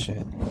 Oh,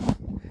 shit.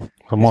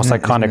 The most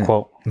iconic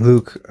quote.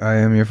 Luke, I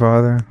am your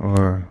father,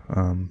 or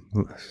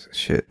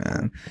shit,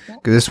 man.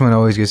 Because this one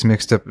always gets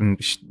mixed up in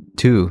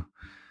two.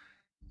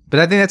 But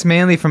I think that's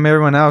mainly from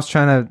everyone else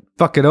trying to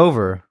fuck it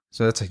over.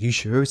 So it's like, you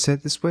sure it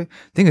said this way? I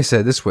think it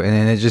said this way, and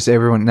then it just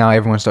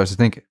everyone starts to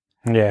think it.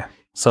 Yeah.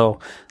 So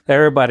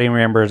everybody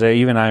remembers it.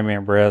 Even I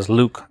remember as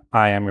Luke,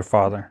 I am your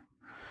father.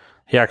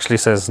 He actually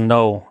says,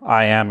 no,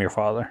 I am your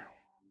father.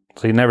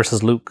 So he never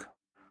says Luke.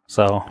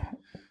 So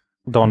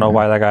don't know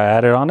why that got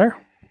added on there.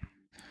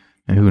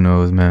 And who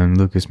knows, man?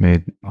 Lucas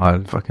made a lot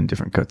of fucking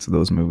different cuts of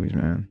those movies,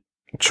 man.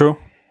 True.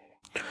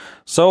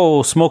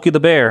 So, Smokey the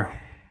Bear.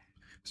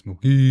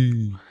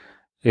 Smokey.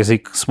 Is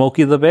he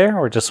Smokey the Bear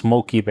or just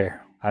Smokey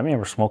Bear? I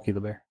remember Smokey the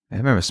Bear. I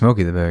remember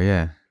Smokey the Bear,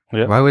 yeah.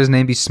 Yep. Why would his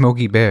name be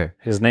Smokey Bear?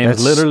 His name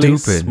is literally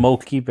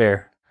Smokey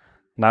Bear.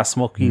 Not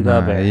Smokey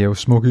the Bear. Yo,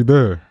 Smokey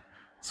Bear.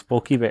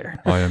 Smokey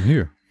Bear. I am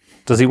here.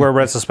 Does he wear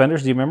red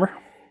suspenders? Do you remember?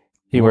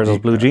 He wears those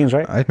blue jeans,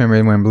 right? I remember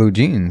him wearing blue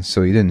jeans,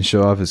 so he didn't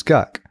show off his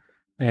cock.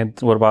 And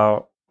what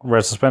about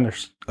red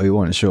suspenders? Oh, he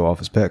wanted to show off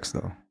his pecs,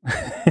 though.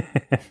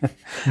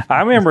 I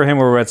remember him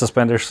with red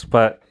suspenders,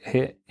 but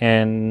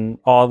in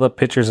all the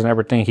pictures and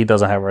everything, he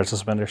doesn't have red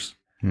suspenders.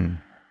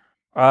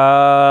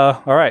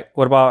 All right.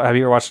 What about, have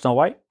you ever watched Snow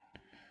White?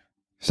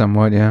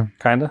 Somewhat, yeah.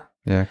 Kinda?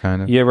 Yeah,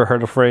 kind of. You ever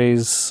heard the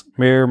phrase,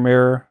 mirror,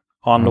 mirror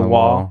on the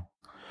wall?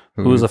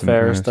 Who's the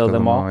fairest of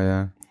them all?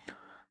 Yeah.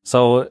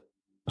 So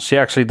she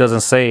actually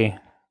doesn't say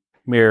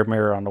mirror,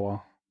 mirror on the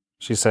wall.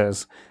 She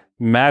says,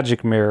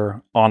 magic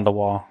mirror on the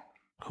wall.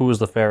 Who is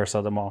the fairest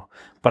of them all?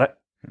 But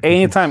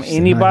anytime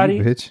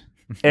anybody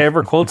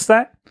ever quotes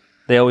that,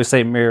 they always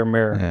say mirror,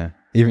 mirror. Yeah.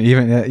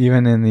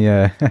 Even in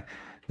the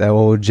that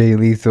old Jay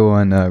Lethal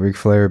and Ric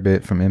Flair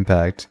bit from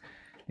Impact.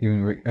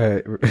 Even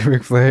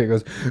Ric Flair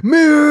goes,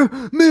 mirror,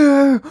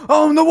 mirror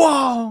on the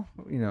wall.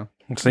 You know.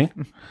 See?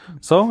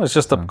 So it's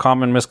just a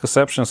common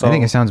misconception. So I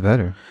think it sounds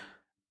better.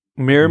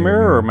 Mirror,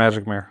 mirror, or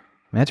magic mirror?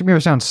 Magic mirror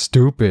sounds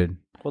stupid.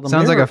 Well,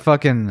 sounds like a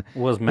fucking.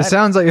 It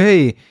sounds like,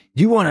 hey,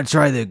 you want to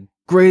try the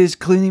greatest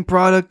cleaning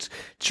product?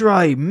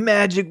 Try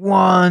Magic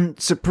Wand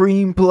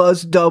Supreme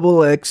Plus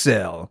Double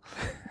XL.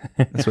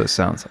 That's what it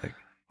sounds like.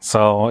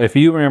 So if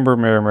you remember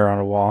mirror, mirror on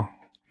the wall,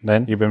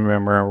 then you've been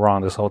remembering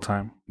wrong this whole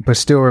time. But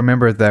still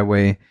remember it that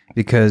way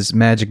because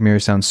magic mirror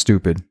sounds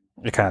stupid.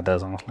 It kind of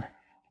does, honestly.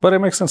 But it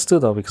makes sense too,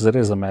 though, because it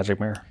is a magic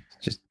mirror.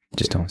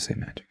 Just don't say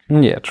magic.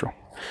 Yeah, true.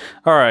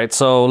 All right,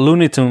 so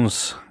Looney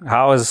Tunes.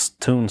 How is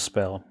Tunes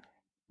spelled?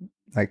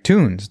 Like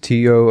Toons,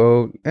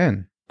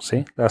 Toon.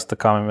 See, that's the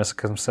common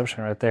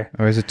misconception right there.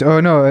 Or is it? Oh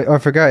no, I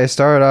forgot. It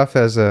started off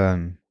as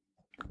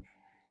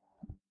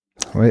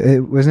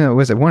was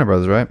it Warner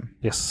Brothers, right?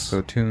 Yes.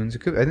 So Tunes.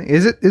 I think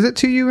is it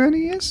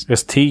Tunes?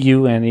 It's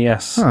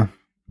Tunes. Huh.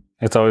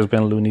 It's always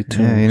been Looney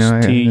Tunes. Yeah, you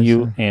know,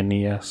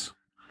 Tunes.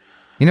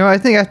 You know, I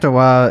think after a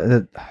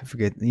while, I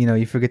forget. You know,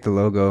 you forget the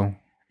logo.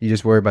 You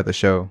just worry about the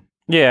show.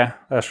 Yeah,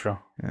 that's true.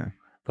 Yeah.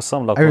 But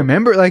some logo. I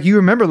remember, you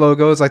remember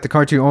logos like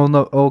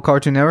the old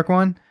Cartoon Network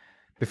one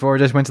before it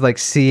just went to like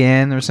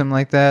CN or something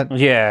like that.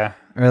 Yeah.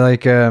 Or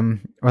like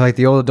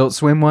the old Adult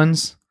Swim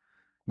ones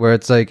where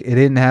it's like it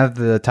didn't have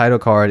the title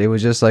card. It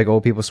was just like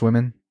old people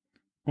swimming.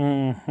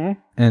 Mm-hmm.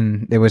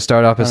 And it would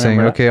start off as saying,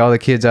 "Okay, all the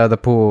kids out of the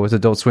pool. It's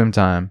adult swim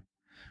time,"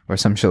 or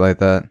some shit like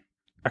that.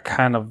 I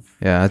kind of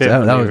that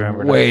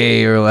was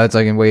way early. That's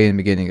like way in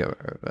the beginning of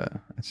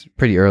it's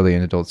pretty early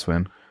in Adult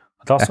Swim.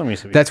 It also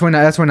used to be. That's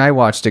when I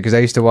watched it, because I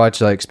used to watch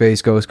like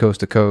Space Ghost,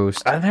 Coast to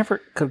Coast, I never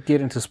could get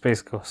into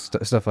Space Ghost.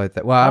 stuff like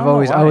that. Well, I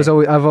don't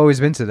know I've always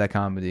been to that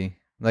comedy.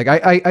 Like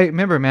I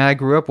remember, man, I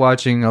grew up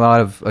watching a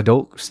lot of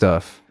adult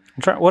stuff.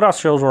 What else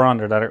shows were on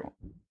there that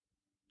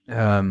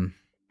Um,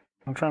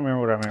 I'm trying to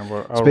remember what I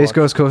remember. Space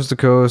Ghost, Coast to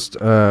Coast.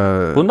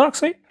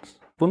 Boondocks, eh?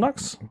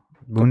 Boondocks?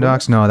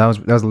 Boondocks. No, that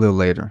was a little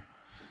later.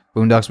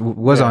 Boondocks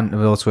was on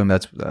Adult Swim.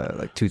 That's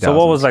like 2000. So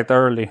what was like the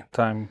early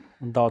time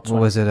Adult Swim?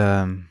 What was it?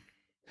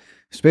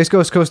 Space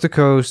Ghost, Coast to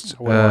Coast.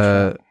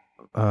 Home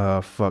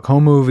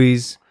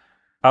movies.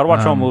 I would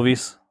watch home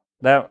movies.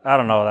 That I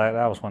don't know.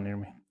 That was funny to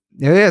me.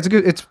 Yeah,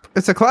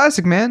 it's a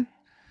classic, man.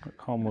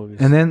 Home movies.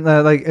 And then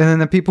and then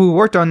the people who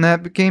worked on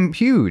that became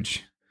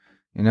huge.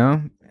 You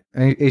know,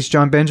 H.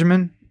 John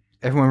Benjamin.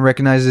 Everyone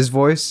recognizes his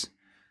voice.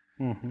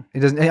 Mm-hmm. It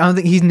doesn't. I don't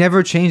think he's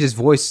never changed his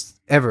voice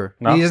ever.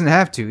 No? He doesn't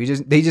have to.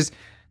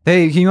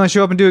 Hey, can you want to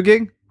show up and do a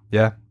gig?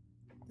 Yeah.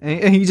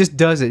 And he just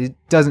does it. It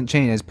doesn't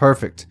change. It's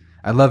perfect.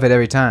 I love it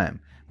every time.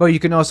 But you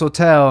can also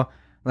tell,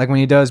 like when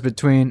he does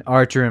between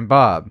Archer and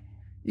Bob,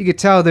 you could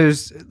tell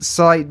there's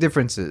slight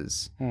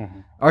differences. Mm-hmm.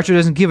 Archer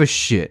doesn't give a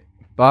shit.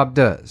 Bob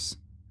does.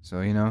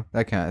 So, you know,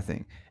 that kind of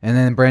thing. And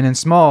then Brandon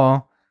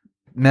Small,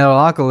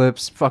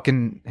 Metalocalypse,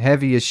 fucking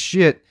heavy as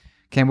shit.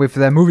 Can't wait for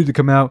that movie to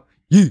come out.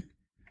 Yeah.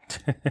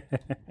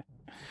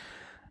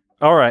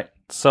 All right.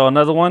 So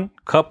another one,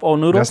 Cup O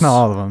Noodles. That's not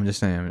all of them. I'm just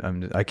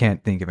saying. I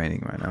can't think of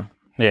anything right now.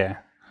 Yeah.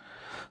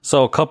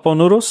 So Cup O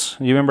Noodles.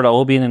 You remember the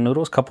O being in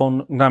noodles? Cup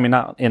O. I mean,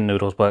 not in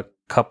noodles, but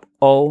Cup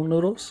O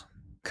Noodles.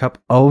 Cup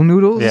O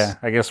noodles? Yeah.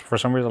 I guess for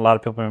some reason a lot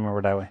of people remember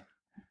it that way.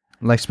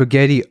 Like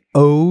spaghetti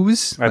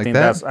O's? I think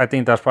that's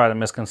probably the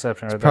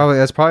misconception. Right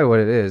That's probably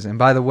what it is. And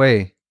by the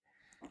way,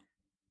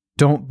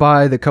 don't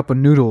buy the cup of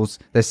noodles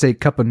that say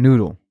cup of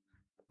noodle.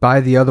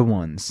 Buy the other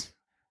ones.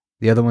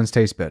 The other ones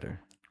taste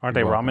better. Aren't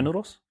they ramen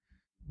noodles?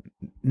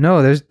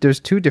 No, there's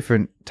two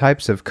different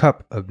types of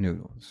cup of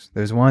noodles.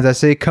 There's ones that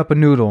say cup of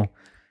noodle,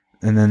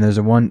 and then there's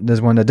one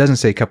that doesn't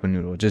say cup of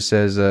noodle. It just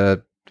says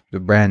the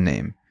brand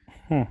name.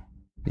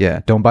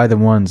 Yeah, don't buy the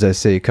ones that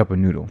say cup of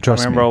noodle.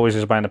 Trust me. I remember always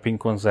just buying the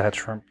pink ones that had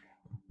shrimp.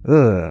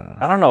 Ugh.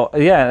 I don't know.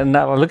 Yeah, and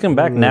now, looking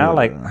back now,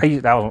 like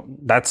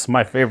that's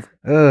my favorite.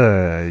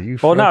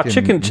 Now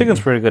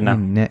chicken's pretty good now.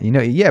 You know,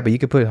 yeah, but you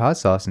could put hot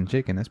sauce in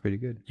chicken. That's pretty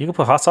good. You can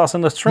put hot sauce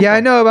in the shrimp. Yeah, I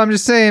know, but I'm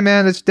just saying,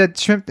 man. That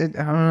shrimp, I don't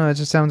know. It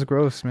just sounds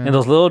gross, man. And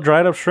those little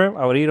dried up shrimp,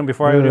 I would eat them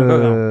before I would even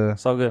cook them.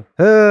 So good.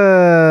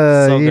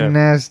 So you good.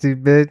 nasty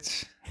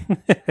bitch.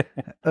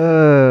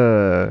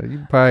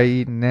 You probably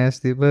eating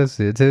nasty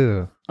pussy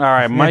too. All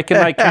right, Mike and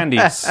Ike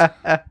candies.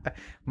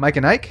 Mike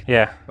and Ike?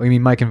 Yeah. Oh, you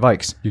mean Mike and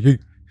Vikes?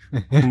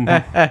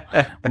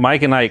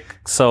 Mike and Ike.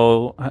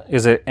 So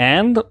is it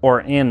and or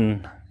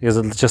in? Is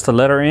it just a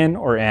letter in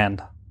or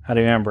and? How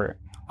do you remember it?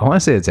 I want to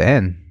say it's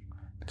N.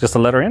 Just a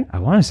letter in? I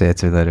want to say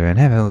it's a letter N.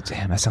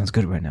 Damn, that sounds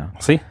good right now.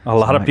 See, a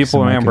lot of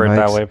people remember it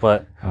that way,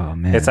 but oh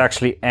man, it's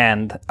actually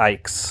and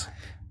Ike's.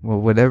 Well,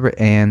 whatever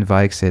and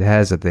Vikes it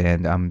has at the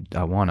end,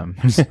 I want them.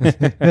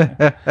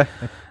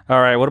 All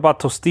right, what about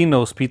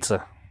Tostino's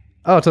pizza?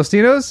 Oh,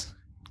 Tostinos?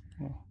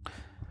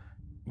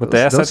 With the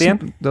S at the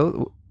end?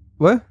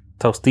 What?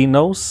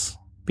 Tostino's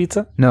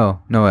pizza?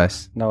 No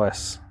S. No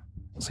S.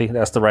 See,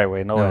 that's the right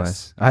way. No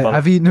S.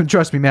 I've eaten.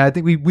 Trust me, man. I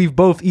think we've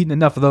both eaten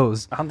enough of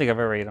those. I don't think I've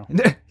ever ate them.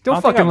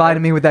 Don't fucking lie to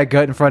me with that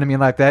gut in front of me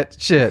like that.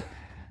 Shit.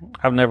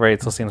 I've never ate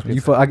Tostino's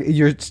pizza.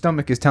 Your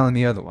stomach is telling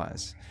me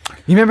otherwise.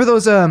 You remember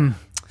those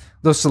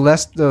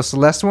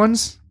Celeste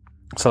ones?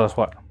 So that's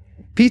what?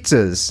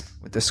 Pizzas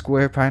with the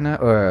square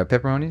pineapple or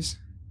pepperonis.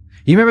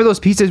 You remember those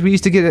pizzas we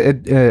used to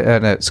get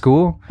at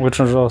school? Which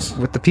ones are those?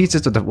 With the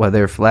pizzas with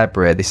they're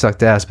flatbread. They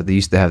sucked ass, but they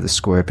used to have the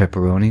square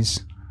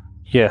pepperonis.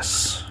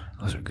 Yes.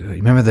 Those are good.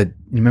 You remember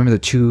the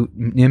two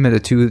mini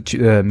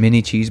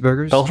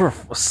cheeseburgers? Those were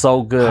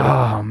so good.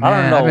 Oh man,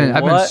 I don't know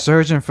I've been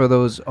searching for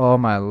those all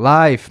my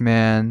life,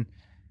 man.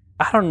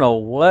 I don't know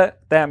what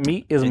that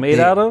meat is made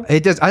out of.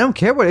 It does. I don't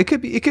care what it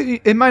could be.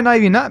 It might not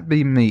even not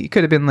be meat. It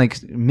could have been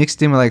like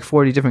mixed in with like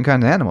 40 different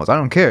kinds of animals. I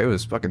don't care. It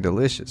was fucking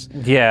delicious.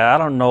 Yeah, I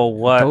don't know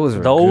what.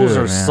 Those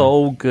are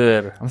so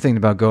good. I'm thinking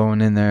about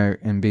going in there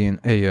and being,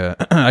 hey,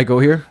 I go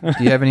here.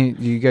 Do you have any?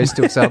 Do you guys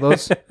still sell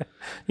those?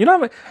 You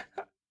know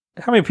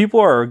how many people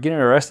are getting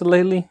arrested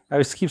lately? I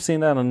just keep seeing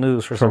that on the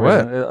news for some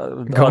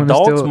reason.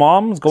 Adults,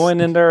 moms going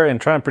in there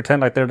and trying to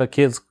pretend like they're the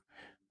kids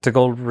to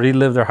go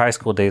relive their high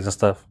school days and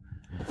stuff.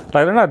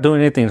 Like, they're not doing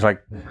anything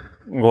like,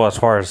 well, as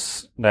far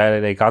as that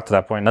they got to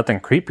that point, nothing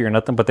creepy or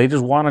nothing, but they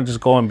just want to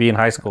just go and be in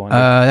high school.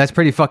 That's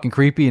pretty fucking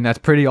creepy, and that's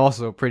pretty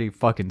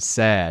fucking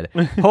sad.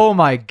 Oh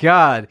my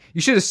god.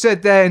 You should have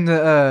said that in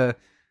the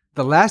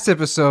last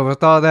episode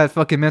with all that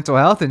fucking mental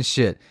health and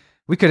shit.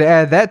 We could have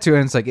added that to it,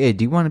 and it's like, hey,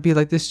 do you want to be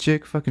like this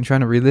chick fucking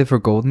trying to relive her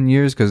golden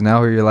years because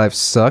now your life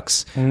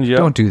sucks? Yep.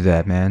 Don't do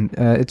that, man.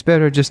 It's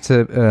better just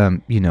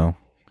to,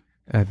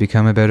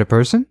 become a better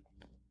person.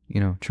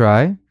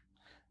 Try.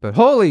 But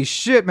holy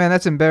shit, man,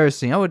 that's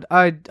embarrassing.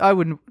 I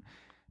wouldn't.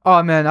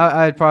 Oh man,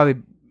 I'd probably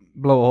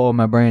blow a hole in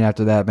my brain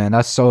after that, man.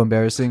 That's so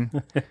embarrassing.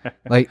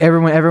 Like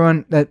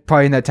everyone that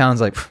probably in that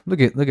town's like, look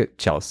at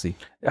Chelsea.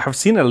 I've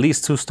seen at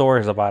least 2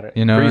 stories about it.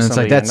 You know, and it's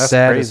like that's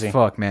sad crazy. as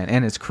fuck, man.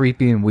 And it's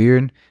creepy and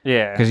weird.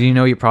 Yeah, because you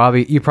know you're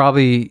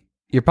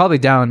probably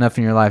down enough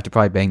in your life to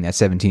probably bang that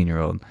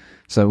 17-year-old.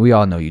 So we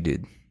all know you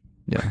did.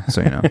 Yeah,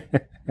 so you know.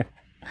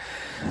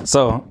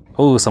 So,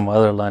 some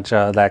other lunch.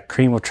 That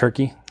cream of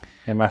turkey.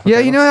 Yeah,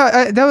 you know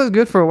that was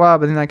good for a while,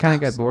 but then I kind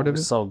of got bored of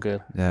it. So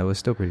good. Yeah, it was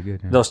still pretty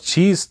good. Yeah. Those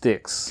cheese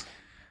sticks.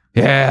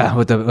 Yeah,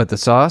 with the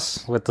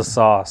sauce. With the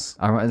sauce.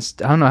 I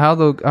don't know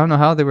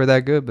how they were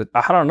that good, but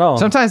I don't know.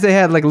 Sometimes they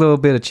had like a little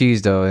bit of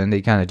cheese though, and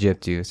they kind of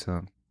gypped you.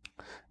 So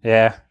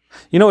yeah,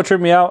 you know what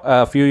tripped me out?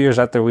 A few years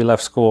after we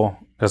left school,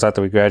 because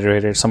after we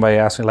graduated, somebody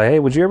asked me like, "Hey,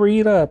 would you ever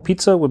eat a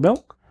pizza with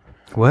milk?"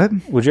 What?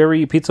 Would you ever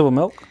eat pizza with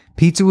milk?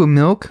 Pizza with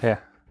milk? Yeah.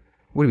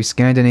 What are we,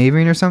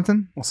 Scandinavian or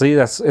something? See,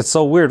 it's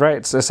so weird, right?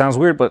 It sounds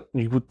weird, but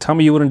you would tell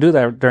me you wouldn't do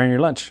that during your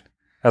lunch.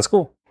 That's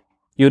cool.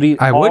 You'd eat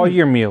all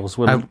your meals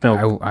with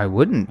milk. I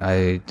wouldn't.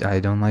 I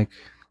don't like,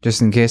 just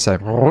in case I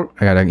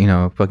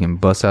gotta, fucking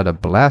bust out a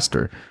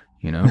blaster,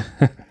 I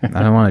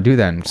don't want to do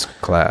that in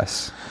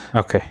class.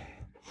 Okay.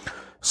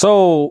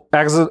 So,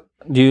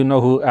 do you know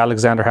who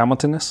Alexander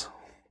Hamilton is?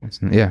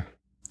 Yeah.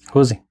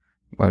 Who is he?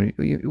 Well,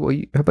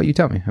 how about you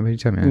tell me?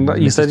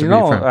 You said you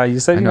know. You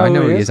said you know. I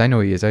know who he is. I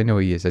know who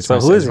he is. So who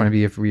is he? I just want to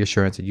be a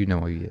reassurance that you know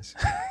who he is.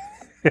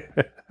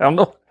 I'm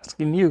not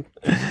asking you.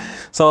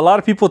 So a lot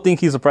of people think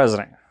he's a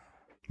president.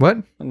 What?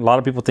 A lot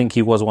of people think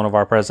he was one of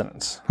our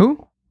presidents.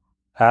 Who?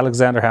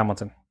 Alexander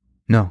Hamilton.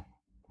 No,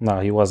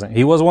 he wasn't.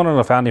 He was one of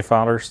the founding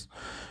fathers.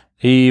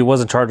 He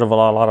was in charge of a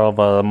lot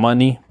of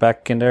money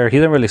back in there. He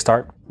didn't really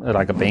start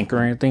like a bank or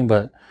anything,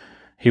 but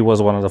he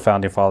was one of the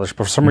founding fathers.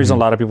 For some reason, a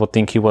lot of people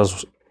think he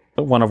was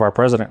one of our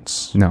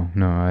presidents. No,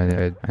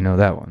 I know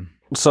that one.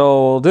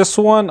 So this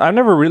one, I've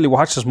never really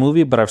watched this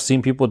movie, but I've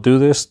seen people do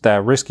this.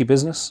 That Risky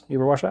Business. You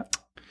ever watch that?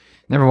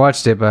 Never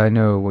watched it, but I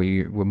know what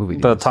movie it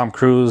is. The Tom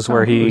Cruise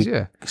where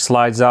he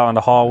slides out in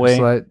the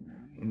hallway.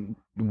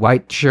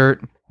 White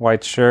shirt.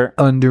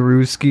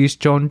 Underooskies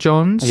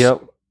chon-chons.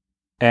 Yep.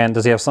 And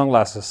does he have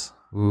sunglasses?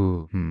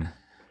 Ooh.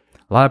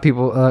 A lot of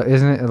people,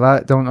 isn't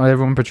it? Don't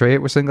everyone portray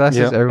it with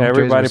sunglasses? Yep.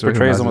 Everybody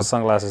portrays him with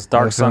sunglasses.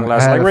 Dark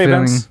sunglasses, like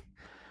Ray-Bans.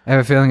 I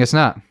have a feeling it's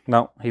not.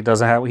 No, he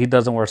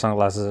doesn't wear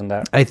sunglasses in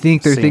that. I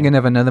think they're thinking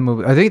of another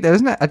movie. I think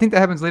that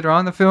happens later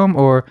on in the film,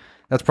 or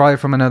that's probably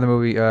from another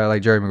movie,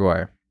 like Jerry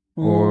Maguire,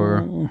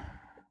 or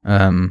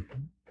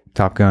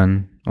Top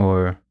Gun,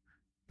 or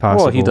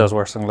possible. Well, he does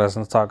wear sunglasses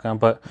in Top Gun,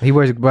 but he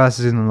wears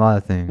glasses in a lot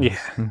of things. Yeah,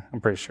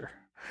 I'm pretty sure.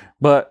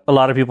 But a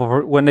lot of people,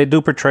 when they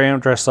do portray him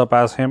dressed up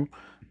as him,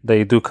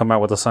 they do come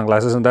out with the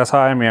sunglasses, and that's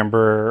how I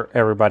remember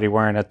everybody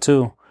wearing it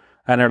too.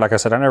 Like I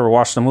said, I never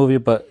watched the movie,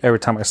 but every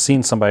time I've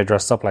seen somebody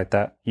dressed up like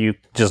that, you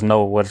just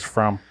know what it's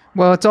from.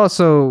 Well, it's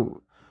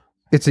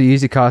an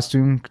easy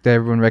costume that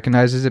everyone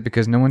recognizes it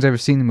because no one's ever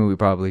seen the movie,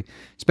 probably.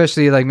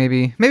 Especially like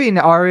maybe in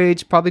our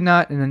age, probably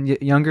not, and then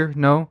younger,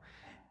 no.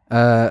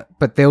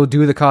 But they'll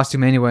do the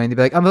costume anyway, and they'll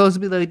be like, I'm supposed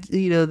to be like,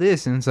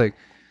 this, and it's like,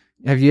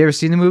 have you ever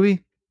seen the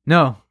movie?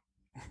 No.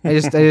 I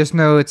just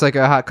know it's like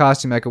a hot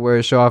costume I could wear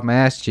to show off my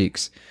ass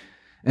cheeks,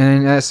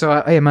 and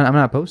I'm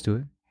not opposed to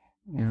it.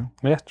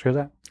 Yeah, true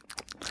that.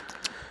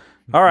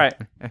 All right.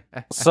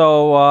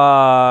 So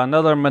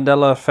another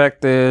Mandela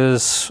Effect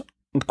is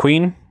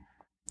Queen,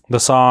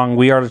 the song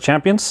 "We Are the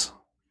Champions."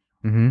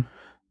 Mm-hmm.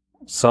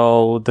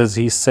 So does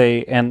he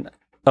say "and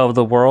of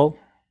the world"?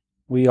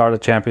 We are the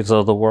champions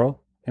of the world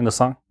in the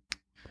song.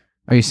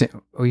 Are you saying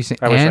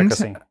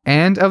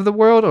and of the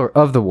world or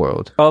of the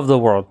world? Of the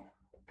world.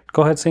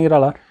 Go ahead, sing it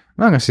out loud. I'm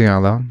not gonna sing it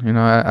out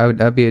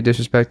loud. I'd be a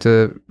disrespect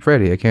to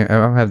Freddie. I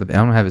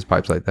don't have his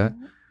pipes like that.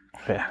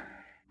 Yeah.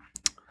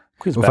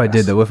 If I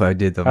did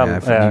though,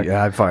 man,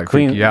 I'd probably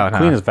freak you out.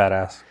 Queen is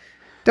badass.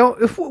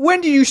 When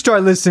do you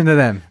start listening to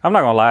them? I'm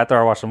not gonna lie. After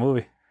I watched the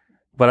movie,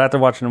 but after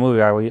watching the movie,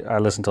 I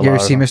listened to. You ever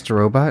see Mr.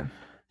 Robot?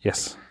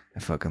 Yes. I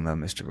fucking love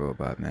Mr.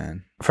 Robot,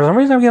 man. For some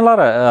reason, I'm getting a lot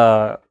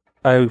of.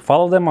 I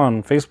follow them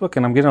on Facebook,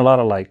 and I'm getting a lot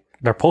of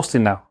they're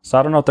posting now. So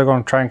I don't know if they're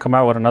going to try and come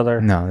out with another.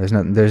 No, there's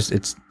nothing.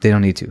 They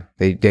don't need to.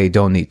 They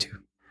don't need to.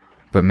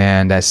 But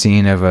man, that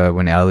scene of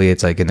when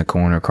Elliot's like in the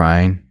corner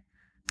crying.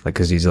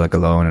 Because he's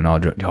alone and all.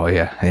 Oh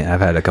yeah,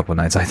 I've had a couple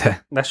nights like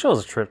that. That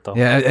show's a trip though.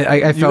 Yeah,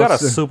 I you gotta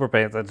super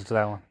pay attention to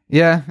that one.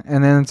 Yeah,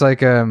 and then it's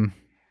like or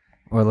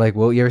like,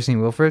 you ever seen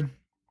Wilfred?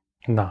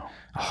 No.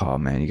 Oh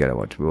man, you gotta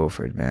watch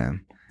Wilfred,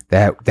 man.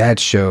 That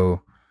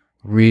show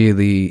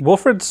really.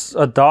 Wilfred's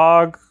a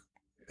dog.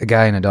 A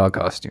guy in a dog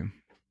costume.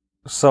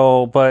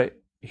 So, but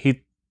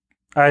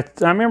I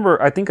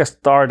remember. I think I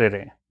started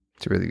it.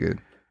 It's really good.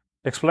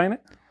 Explain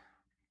it.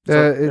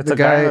 It's a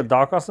guy in a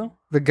dog costume?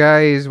 The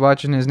guy is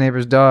watching his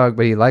neighbor's dog,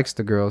 but he likes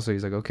the girl, so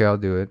he's like, okay, I'll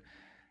do it.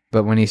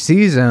 But when he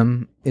sees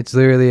him, it's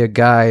literally a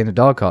guy in a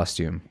dog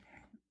costume.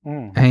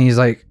 And he's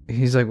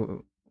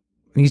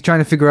trying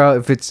to figure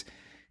out if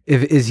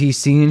is he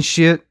seeing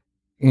shit,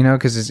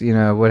 because it's,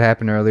 what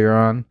happened earlier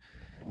on,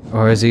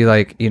 or is he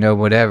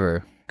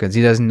whatever, because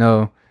he doesn't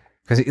know,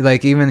 Because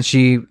like even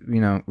she,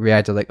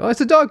 reacted like, "Oh,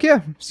 it's a dog. Yeah,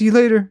 see you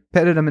later."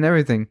 Petted him and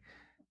everything,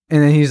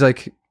 and then he's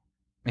like,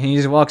 and he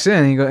just walks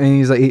in and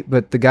he's like,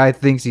 but the guy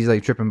thinks he's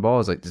like tripping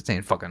balls, like just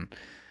saying fucking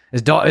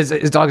his dog is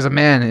a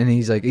man, and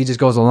he's like he just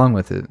goes along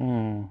with it,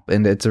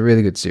 and it's a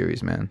really good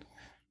series, man.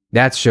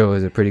 That show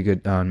is a pretty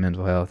good on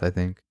mental health, I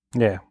think.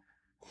 Yeah.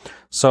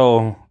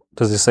 So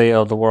does it say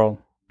of the world?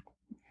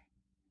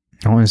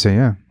 I want to say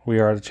yeah. We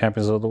are the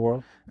champions of the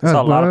world. That's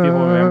how a lot of people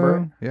remember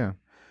it. Yeah.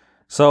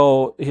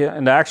 So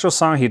in the actual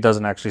song, he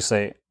doesn't actually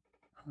say it.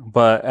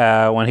 But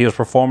when he was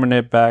performing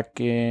it back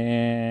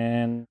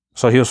in...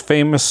 So he was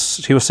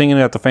famous. He was singing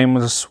it at the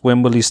famous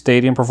Wembley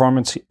Stadium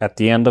performance. At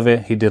the end of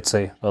it, he did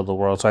say of the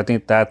world. So I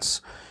think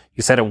that's...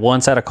 He said it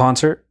once at a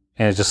concert,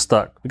 and it just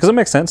stuck. Because it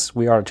makes sense.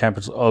 We are the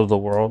champions of the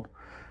world.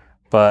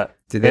 But...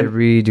 Did they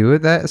redo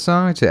it, that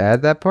song, to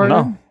add that part?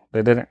 No,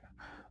 they didn't.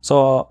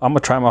 So I'm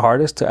going to try my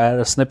hardest to add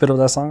a snippet of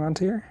that song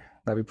onto here.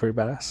 That'd be pretty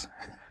badass.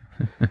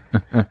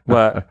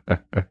 But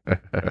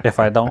if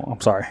I don't, I'm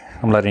sorry.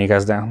 I'm letting you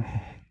guys down.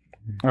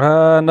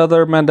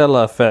 Another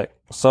Mandela Effect.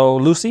 So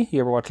Lucy, you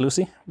ever watch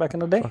Lucy back in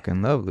the day?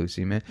 Fucking love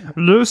Lucy, man.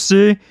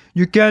 Lucy,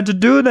 you can't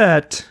do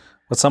that.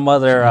 But some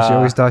other... she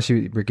always thought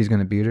Ricky's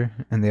going to beat her,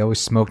 and they always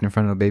smoked in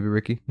front of baby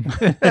Ricky.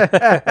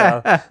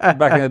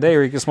 Back in the day,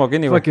 Ricky could smoke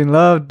anyway. Fucking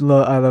I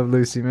love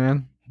Lucy,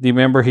 man. Do you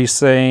remember he's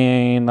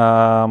saying,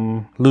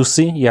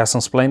 Lucy, you have some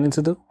explaining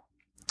to do?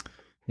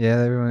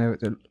 Yeah,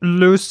 everyone.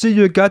 Lucy,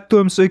 you got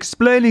some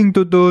explaining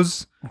to do.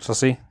 So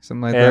see,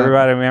 something like that.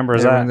 Everybody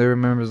remembers that. Everyone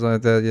remembers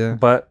like that, yeah.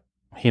 But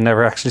he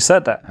never actually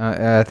said that.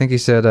 I think he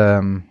said,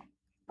 I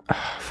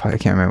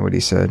can't remember what he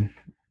said.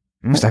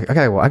 I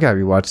gotta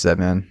rewatch that,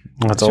 man.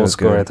 That's old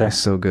school right there. It's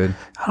so good.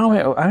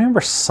 I remember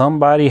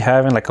somebody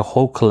having like a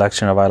whole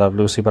collection of I Love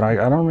Lucy, but I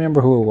don't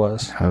remember who it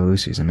was. I Love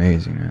Lucy's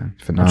amazing, man.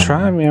 Phenomenal. I'm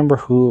trying to remember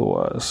who it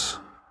was.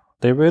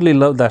 They really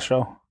loved that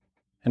show.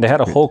 And they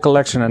had a whole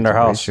collection in their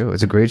house.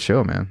 It's a great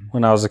show, man.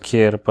 When I was a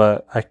kid,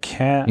 but I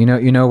can't.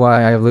 You know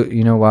why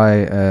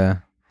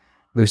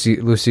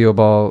Lucille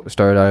Ball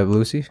started I Love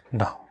Lucy?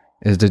 No.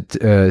 Is to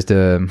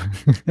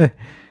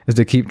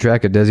keep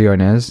track of Desi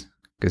Arnaz,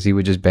 because he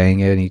would just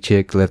bang any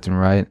chick left and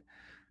right,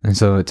 and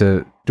so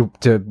to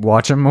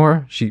watch him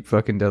more,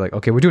 they're like,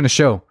 okay, we're doing a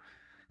show,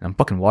 and I'm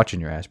fucking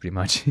watching your ass pretty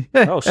much.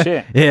 Oh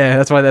shit. Yeah,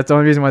 that's the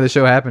only reason why the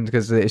show happened,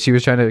 because she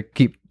was trying to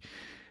keep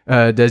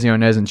Desi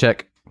Arnaz in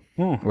check.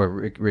 Or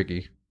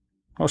Ricky.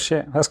 Oh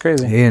shit, that's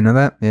crazy. Yeah, know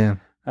that? Yeah,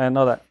 I didn't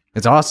know that.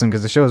 It's awesome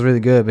because the show is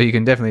really good, but you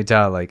can definitely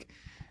tell like,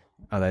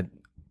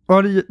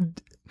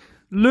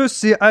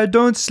 Lucy, I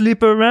don't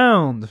sleep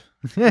around.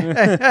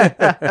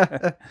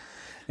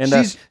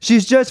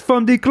 She's just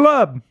from the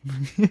club.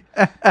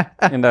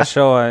 In that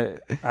show,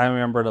 I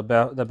remember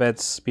the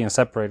beds being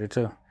separated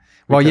too.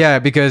 Well, yeah,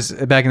 because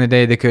back in the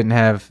day they couldn't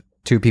have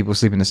two people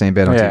sleep in the same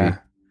bed on TV.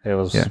 It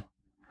was. Yeah,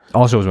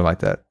 all shows were like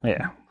that.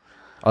 Yeah.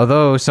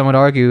 Although some would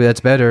argue that's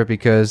better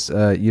because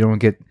you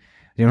don't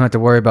have to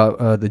worry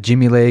about the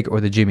Jimmy leg or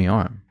the Jimmy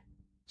arm.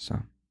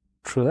 So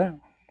true that.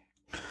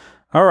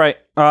 All right.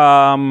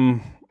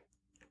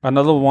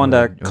 Another one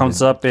that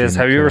comes up is: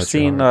 have you ever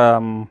seen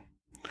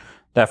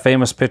that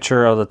famous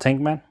picture of the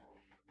Tank Man?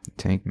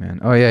 Tank Man.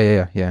 Oh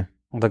yeah.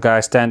 The guy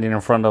standing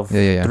in front of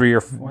 3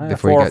 or 4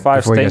 or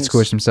 5 before he got things.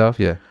 squished himself.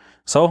 Yeah.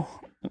 So,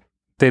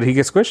 did he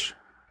get squished?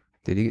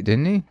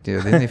 Didn't he?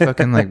 Didn't they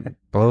fucking like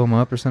blow him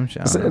up or some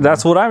shit?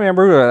 That's what I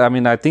remember. I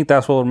mean, I think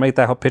that's what would make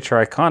that whole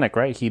picture iconic,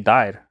 right? He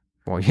died.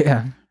 Well,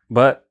 yeah.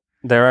 But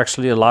there are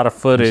actually a lot of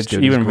footage,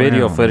 even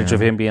video footage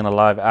of him being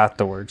alive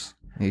afterwards.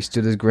 He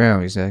stood his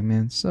ground. He's like,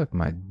 man, suck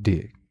my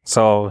dick.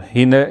 So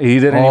he didn't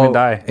even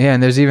die. Yeah,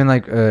 and there's even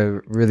like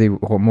a really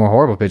more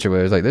horrible picture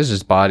where it's like there's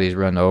just bodies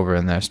run over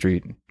in that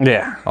street.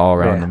 Yeah. All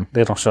around them.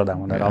 They don't show that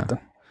one that often.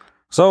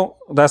 So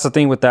that's the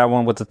thing with that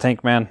one with the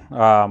Tank Man.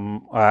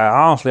 I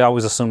honestly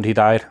always assumed he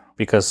died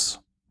because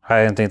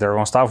I didn't think they were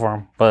going to stop for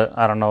him. But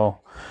I don't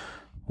know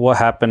what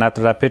happened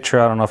after that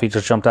picture. I don't know if he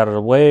just jumped out of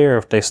the way or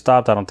if they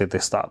stopped. I don't think they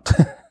stopped.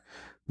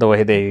 The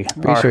way they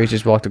Pretty sure he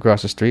just walked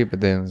across the street,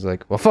 but then was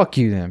like, well, fuck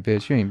you then,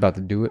 bitch. You ain't about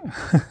to do it.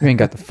 You ain't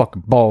got the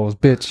fucking balls,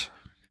 bitch.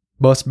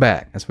 Bust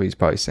back. That's what he's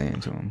probably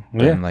saying to him.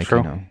 Yeah, in, like,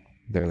 true.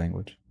 Their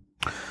language.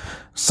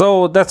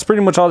 So that's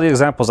pretty much all the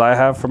examples I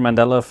have for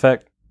Mandela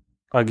Effect.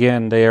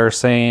 Again, they are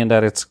saying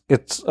that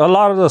it's a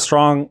lot of the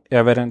strong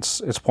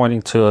evidence is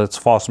pointing to its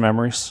false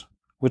memories,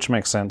 which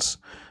makes sense.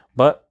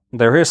 But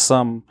there is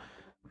some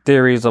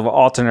theories of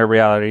alternate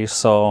realities.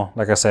 So,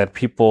 like I said,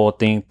 people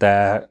think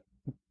that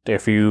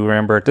if you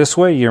remember it this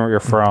way, you're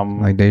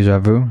from... Like deja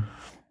vu?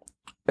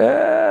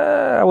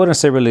 I wouldn't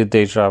say really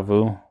deja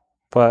vu,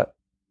 but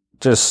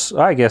just,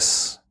 I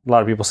guess... A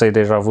lot of people say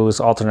deja vu is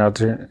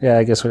alternate. Yeah,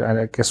 I guess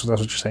that's what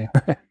you're saying.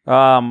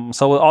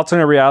 So with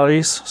alternate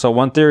realities, so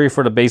one theory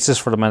for the basis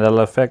for the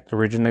Mandela Effect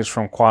originates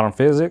from quantum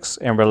physics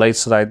and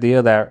relates to the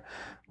idea that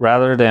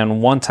rather than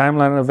one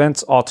timeline of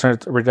events,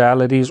 alternate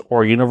realities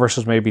or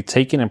universes may be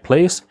taken in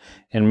place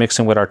and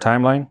mixing with our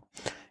timeline.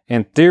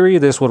 In theory,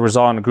 this would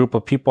result in a group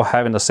of people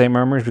having the same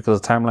memories because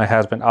the timeline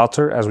has been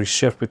altered as we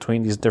shift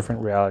between these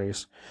different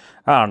realities.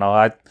 I don't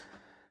know.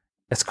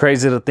 it's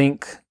crazy to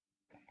think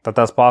that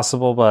that's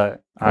possible,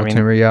 but I mean,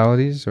 alternate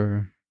realities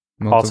or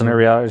alternate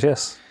realities,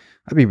 yes.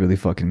 I'd be really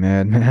fucking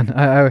mad, man.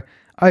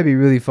 I'd be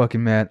really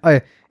fucking mad.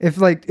 If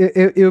like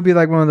it would be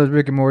like one of those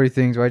Rick and Morty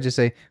things where I just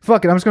say,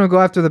 "Fuck it, I'm just gonna go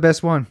after the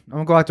best one. I'm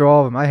gonna go after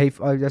all of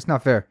them." That's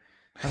not fair.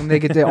 They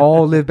get to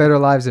all live better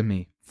lives than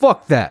me.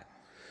 Fuck that.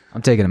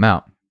 I'm taking them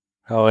out.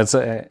 Oh, it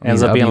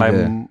ends up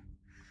being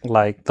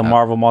like the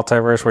Marvel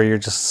multiverse where you're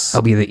just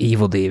I'll be the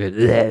evil David.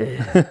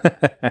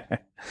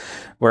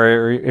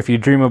 where if you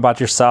dream about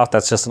yourself,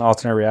 that's just an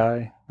alternate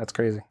reality. That's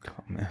crazy.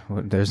 Oh, man.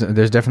 Well, there's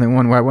definitely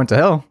one where I went to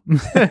hell.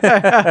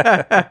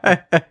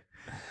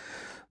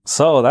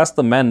 So that's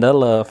the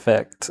Mandela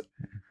Effect.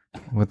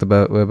 What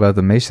about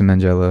the Mason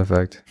Mandela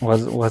Effect?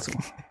 What's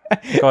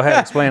Go ahead,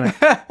 explain it.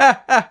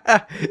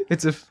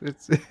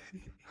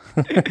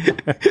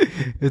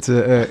 It's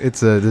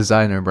a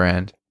designer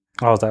brand.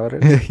 Oh, is that what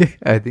it is?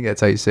 I think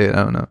that's how you say it.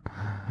 I don't know.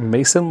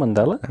 Mason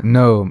Mandela?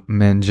 No,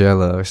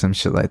 Mandela or some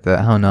shit like that.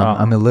 I don't know. Oh.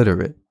 I'm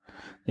illiterate.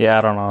 Yeah,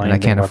 I don't know. And I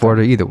can't afford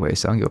it either way,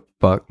 so I don't give a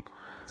fuck.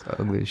 It's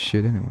ugly as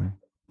shit anyway.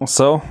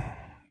 So,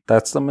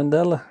 that's the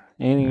Mandela.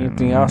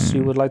 Anything else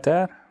you would like to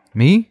add?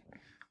 Me?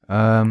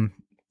 I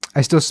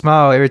still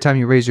smile every time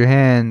you raise your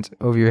hand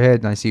over your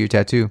head and I see your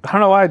tattoo. I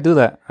don't know why I do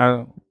that.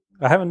 I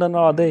haven't done it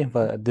all day,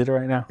 but I did it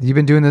right now. You've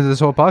been doing this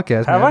whole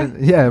podcast. Have man. I?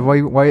 Yeah.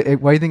 Why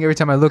do you think every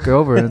time I look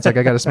over and it's like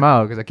I got to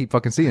smile because I keep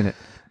fucking seeing it?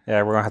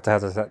 Yeah, we're gonna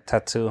have the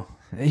tattoo.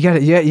 You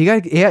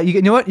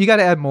know what? You got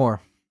to add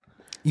more.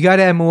 You got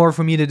to add more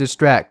for me to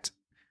distract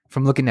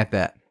from looking at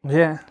that.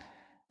 Yeah,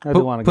 I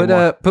do want to get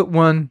more.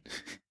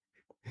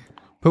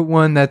 Put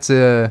one that's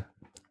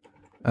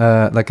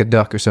like a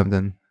duck or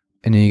something,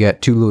 and then you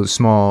got two little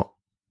small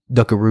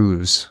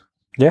duckaroos.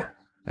 Yeah,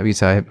 that'd be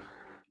type.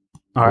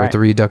 All or right.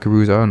 3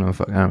 duckaroos. I don't know.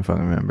 I don't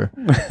fucking remember.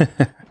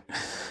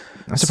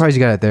 I'm surprised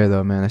you got it there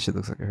though, man. That shit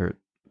looks like it hurt.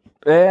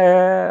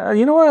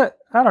 You know what?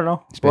 I don't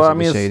know. Especially well, I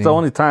mean, the shading. it's the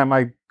only time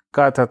I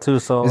got a tattoo.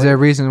 So is there a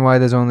reason why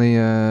there's only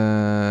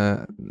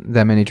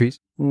that many trees?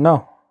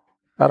 No,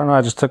 I don't know.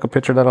 I just took a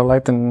picture that I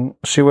liked, and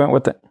she went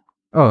with it.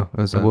 Oh, it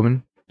was a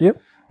woman.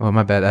 Yep. Oh,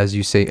 my bad. As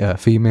you say,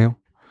 female.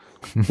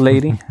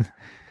 Lady.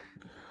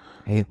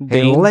 Hey,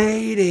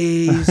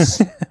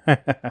 ladies.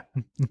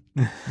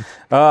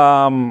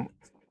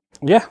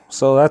 Yeah,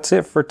 so that's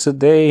it for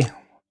today.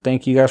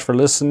 Thank you guys for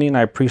listening.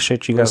 I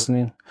appreciate you guys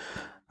listening.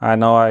 I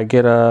know I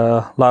get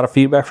a lot of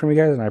feedback from you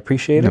guys, and I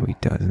appreciate it. No, he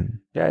doesn't.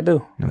 Yeah, I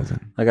do. No, he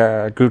doesn't. I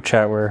got a group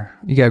chat where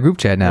You got a group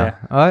chat now.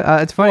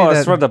 Yeah. It's funny.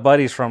 it's for the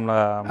buddies from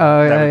yeah.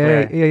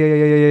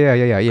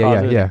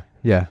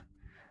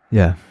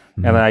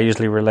 And then I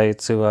usually relate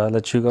to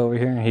let you go over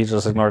here, and he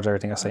just ignores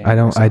everything I say.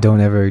 I don't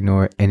ever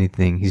ignore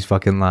anything. He's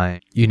fucking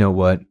lying. You know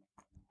what?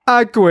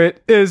 I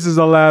quit. This is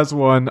the last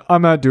one.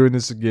 I'm not doing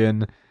this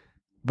again.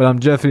 But I'm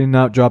definitely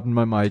not dropping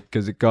my mic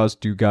because it costs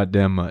too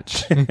goddamn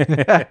much. All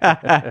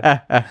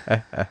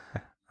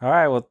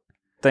right. Well,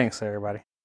 thanks, everybody.